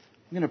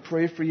I'm going to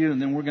pray for you, and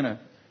then we're going to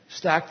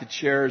stack the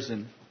chairs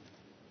and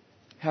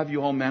have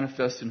you all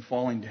manifest in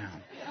falling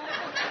down.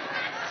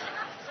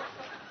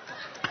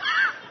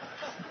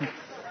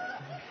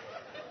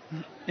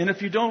 And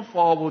if you don't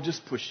fall, we'll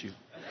just push you.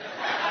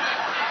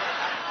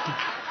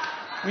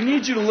 We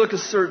need you to look a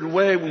certain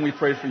way when we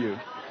pray for you.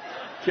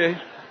 Okay?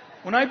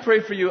 When I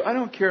pray for you, I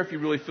don't care if you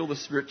really feel the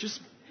Spirit.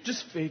 Just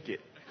fake it.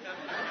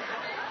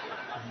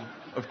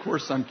 Of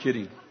course, I'm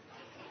kidding.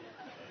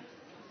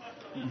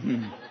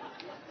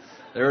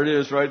 There it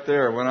is right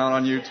there. Went out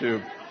on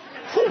YouTube.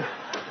 Whew.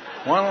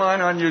 One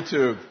line on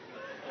YouTube.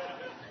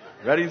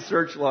 Ready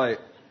Searchlight.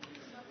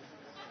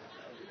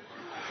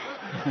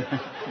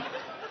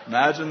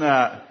 Imagine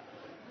that.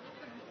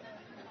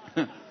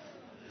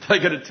 I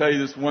got to tell you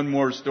this one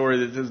more story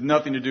that has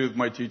nothing to do with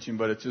my teaching,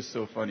 but it's just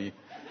so funny.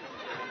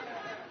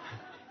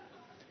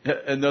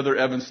 Another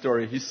Evan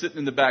story. He's sitting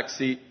in the back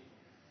seat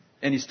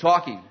and he's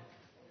talking.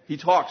 He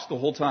talks the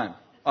whole time.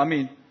 I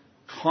mean,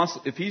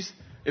 constantly.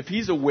 If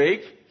he's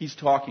awake, he's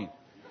talking.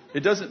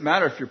 It doesn't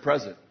matter if you're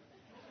present.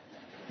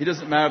 It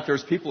doesn't matter if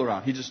there's people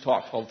around. He just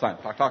talks all the time.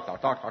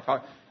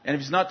 Talk. And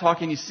if he's not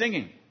talking, he's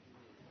singing.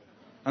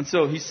 And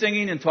so he's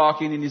singing and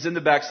talking, and he's in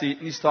the back seat,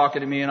 and he's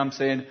talking to me, and I'm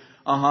saying,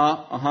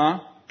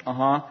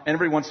 and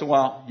every once in a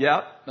while,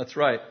 yeah, that's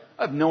right.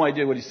 I have no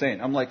idea what he's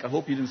saying. I'm like, I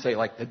hope you didn't say,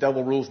 like, the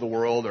devil rules the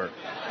world, or...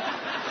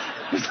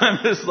 I'm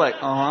just like,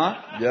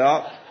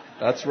 yeah,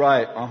 that's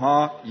right,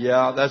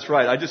 yeah, that's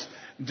right. I just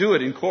do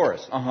it in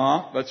chorus,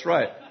 that's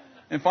right.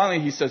 And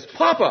finally he says,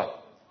 Papa!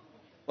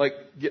 Like,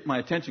 get my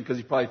attention, because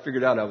he probably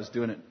figured out I was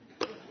doing it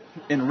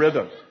in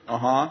rhythm.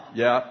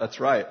 Yeah, that's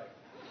right.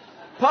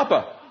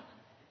 Papa!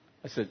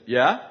 I said,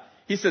 yeah?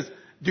 He says,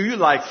 do you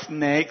like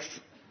snakes?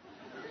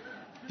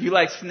 Do you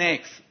like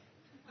snakes?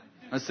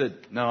 I said,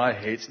 no, I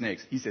hate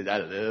snakes. He said, I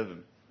love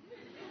them.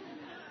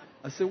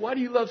 I said, why do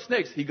you love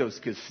snakes? He goes,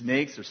 because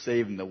snakes are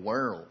saving the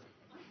world.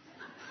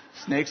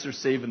 Snakes are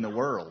saving the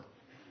world.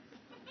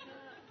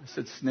 I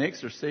said,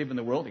 snakes are saving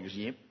the world? He goes,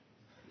 yep.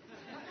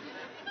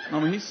 I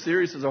mean, he's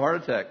serious as a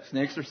heart attack.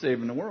 Snakes are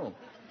saving the world.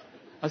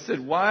 I said,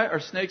 why are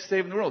snakes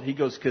saving the world? He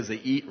goes, because they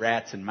eat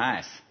rats and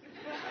mice.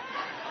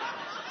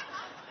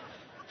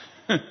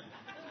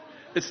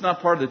 It's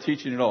not part of the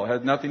teaching at all. It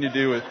had nothing to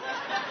do with...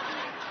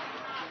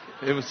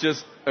 It was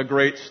just a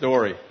great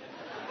story.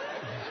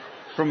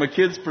 From a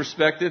kid's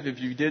perspective, if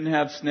you didn't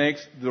have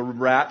snakes, the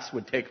rats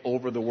would take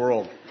over the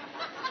world.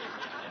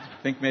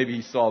 I think maybe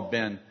he saw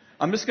Ben.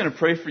 I'm just going to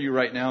pray for you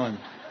right now.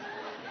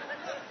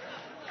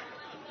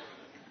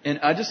 And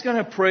I'm just going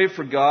to pray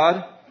for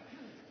God.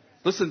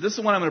 Listen, this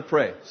is what I'm going to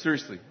pray.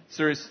 Seriously.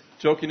 Serious.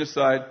 Joking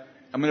aside.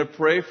 I'm going to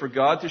pray for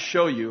God to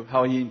show you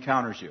how He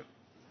encounters you.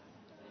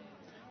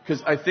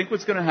 Because I think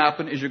what's going to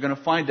happen is you're going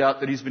to find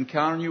out that He's been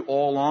encountering you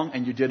all along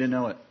and you didn't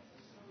know it.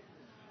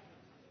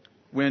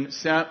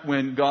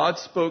 When God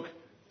spoke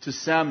to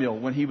Samuel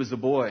when he was a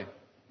boy,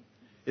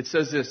 it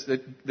says this,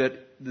 that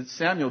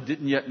Samuel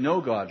didn't yet know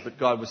God, but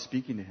God was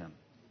speaking to him.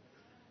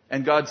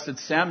 And God said,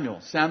 Samuel,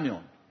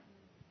 Samuel.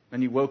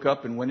 And he woke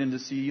up and went in to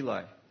see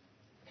Eli.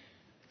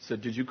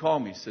 said, did you call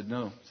me? He said,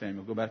 no,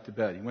 Samuel, go back to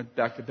bed. He went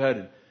back to bed,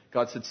 and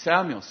God said,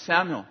 Samuel,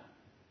 Samuel.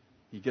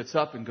 He gets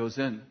up and goes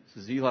in. He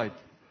says, Eli,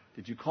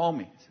 did you call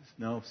me? He says,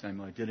 no,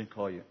 Samuel, I didn't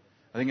call you.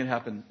 I think it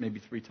happened maybe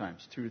 3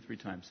 times, 2 or 3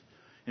 times.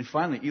 And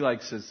finally, Eli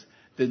says,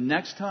 the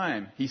next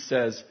time he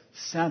says,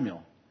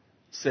 Samuel,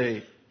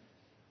 say,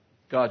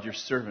 God, your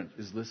servant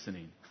is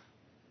listening.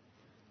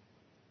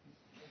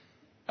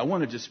 I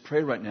want to just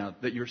pray right now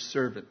that your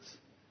servants,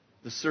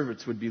 the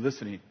servants would be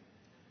listening.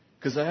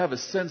 Because I have a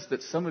sense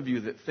that some of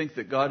you that think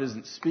that God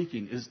isn't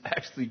speaking is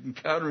actually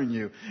encountering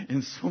you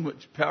in so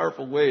much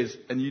powerful ways,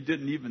 and you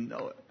didn't even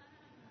know it.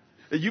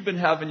 That you've been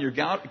having your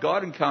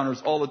God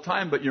encounters all the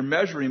time, but you're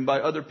measuring by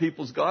other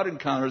people's God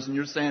encounters, and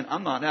you're saying,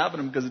 I'm not having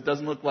them because it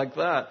doesn't look like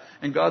that.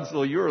 And God says,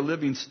 well, you're a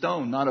living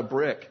stone, not a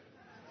brick.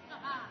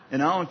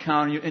 And I'll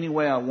encounter you any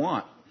way I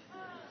want.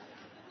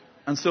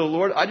 And so,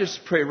 Lord, I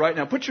just pray right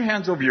now. Put your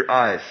hands over your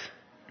eyes.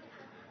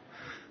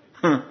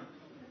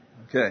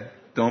 Okay,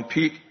 don't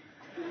peek.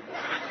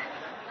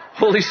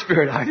 Holy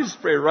Spirit, I just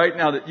pray right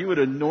now that you would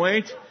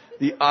anoint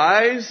the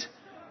eyes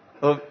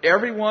of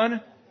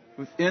everyone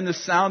within the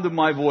sound of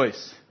my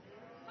voice.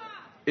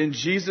 In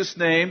Jesus'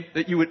 name,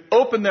 that you would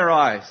open their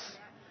eyes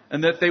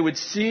and that they would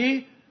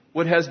see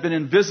what has been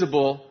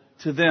invisible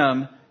to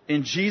them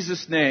in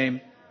Jesus'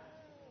 name,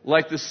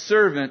 like the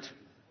servant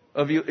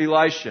of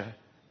Elisha.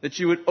 That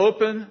you would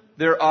open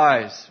their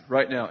eyes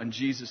right now in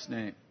Jesus'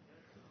 name.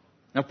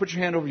 Now put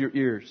your hand over your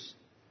ears.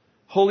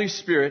 Holy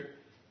Spirit,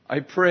 I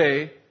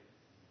pray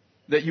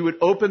that you would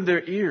open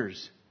their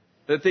ears,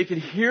 that they could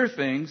hear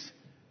things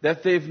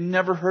that they've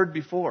never heard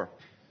before.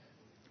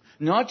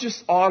 Not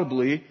just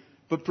audibly,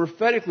 but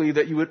prophetically,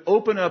 that you would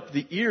open up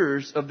the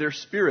ears of their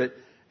spirit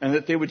and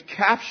that they would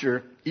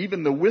capture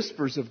even the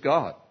whispers of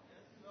God.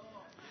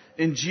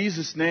 In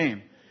Jesus'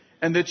 name.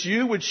 And that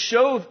you would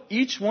show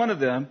each one of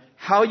them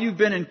how you've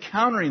been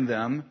encountering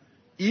them,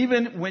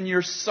 even when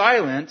you're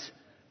silent,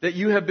 that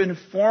you have been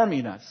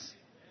forming us,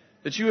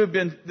 that you have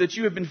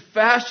been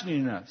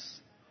fashioning us,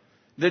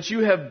 that you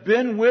have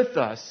been with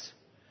us.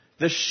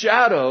 The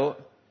shadow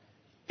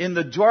in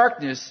the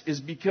darkness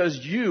is because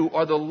you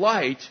are the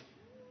light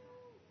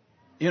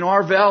in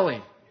our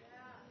valley.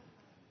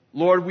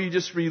 Lord, we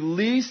just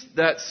release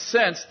that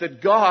sense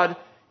that God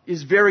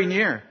is very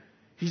near.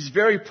 He's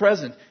very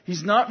present.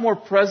 He's not more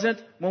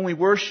present when we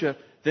worship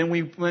than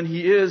when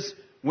He is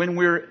when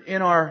we're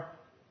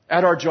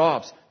at our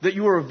jobs. That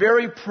you are a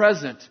very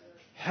present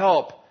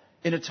help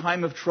in a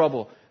time of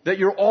trouble. That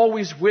you're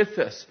always with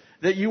us.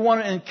 That you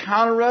want to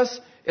encounter us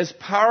as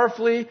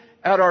powerfully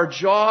at our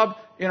job,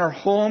 in our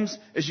homes,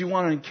 as you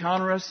want to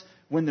encounter us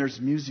when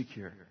there's music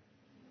here.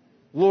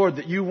 Lord,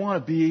 that you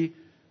want to be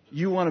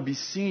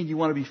seen, you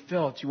want to be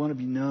felt, you want to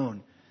be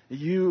known. That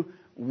you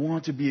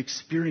want to be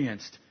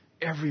experienced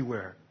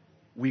everywhere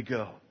we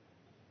go.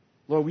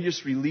 Lord, we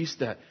just release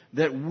that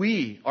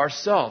we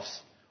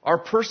ourselves,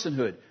 our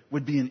personhood,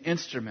 would be an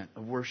instrument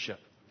of worship.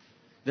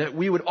 That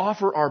we would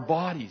offer our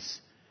bodies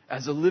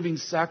as a living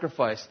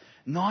sacrifice,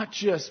 not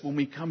just when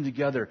we come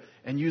together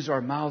and use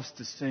our mouths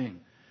to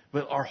sing,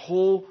 but our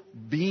whole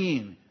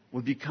being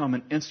would become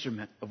an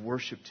instrument of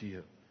worship to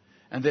you.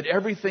 And that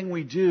everything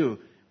we do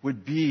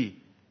would be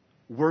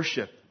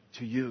worship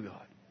to you,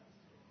 God.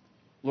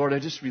 Lord, I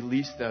just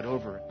release that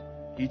over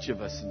each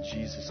of us in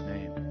Jesus'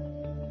 name.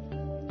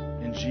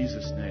 In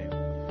Jesus' name.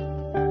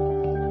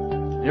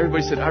 And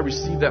everybody said, I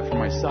received that for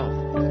myself.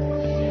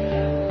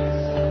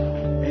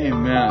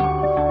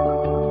 Amen.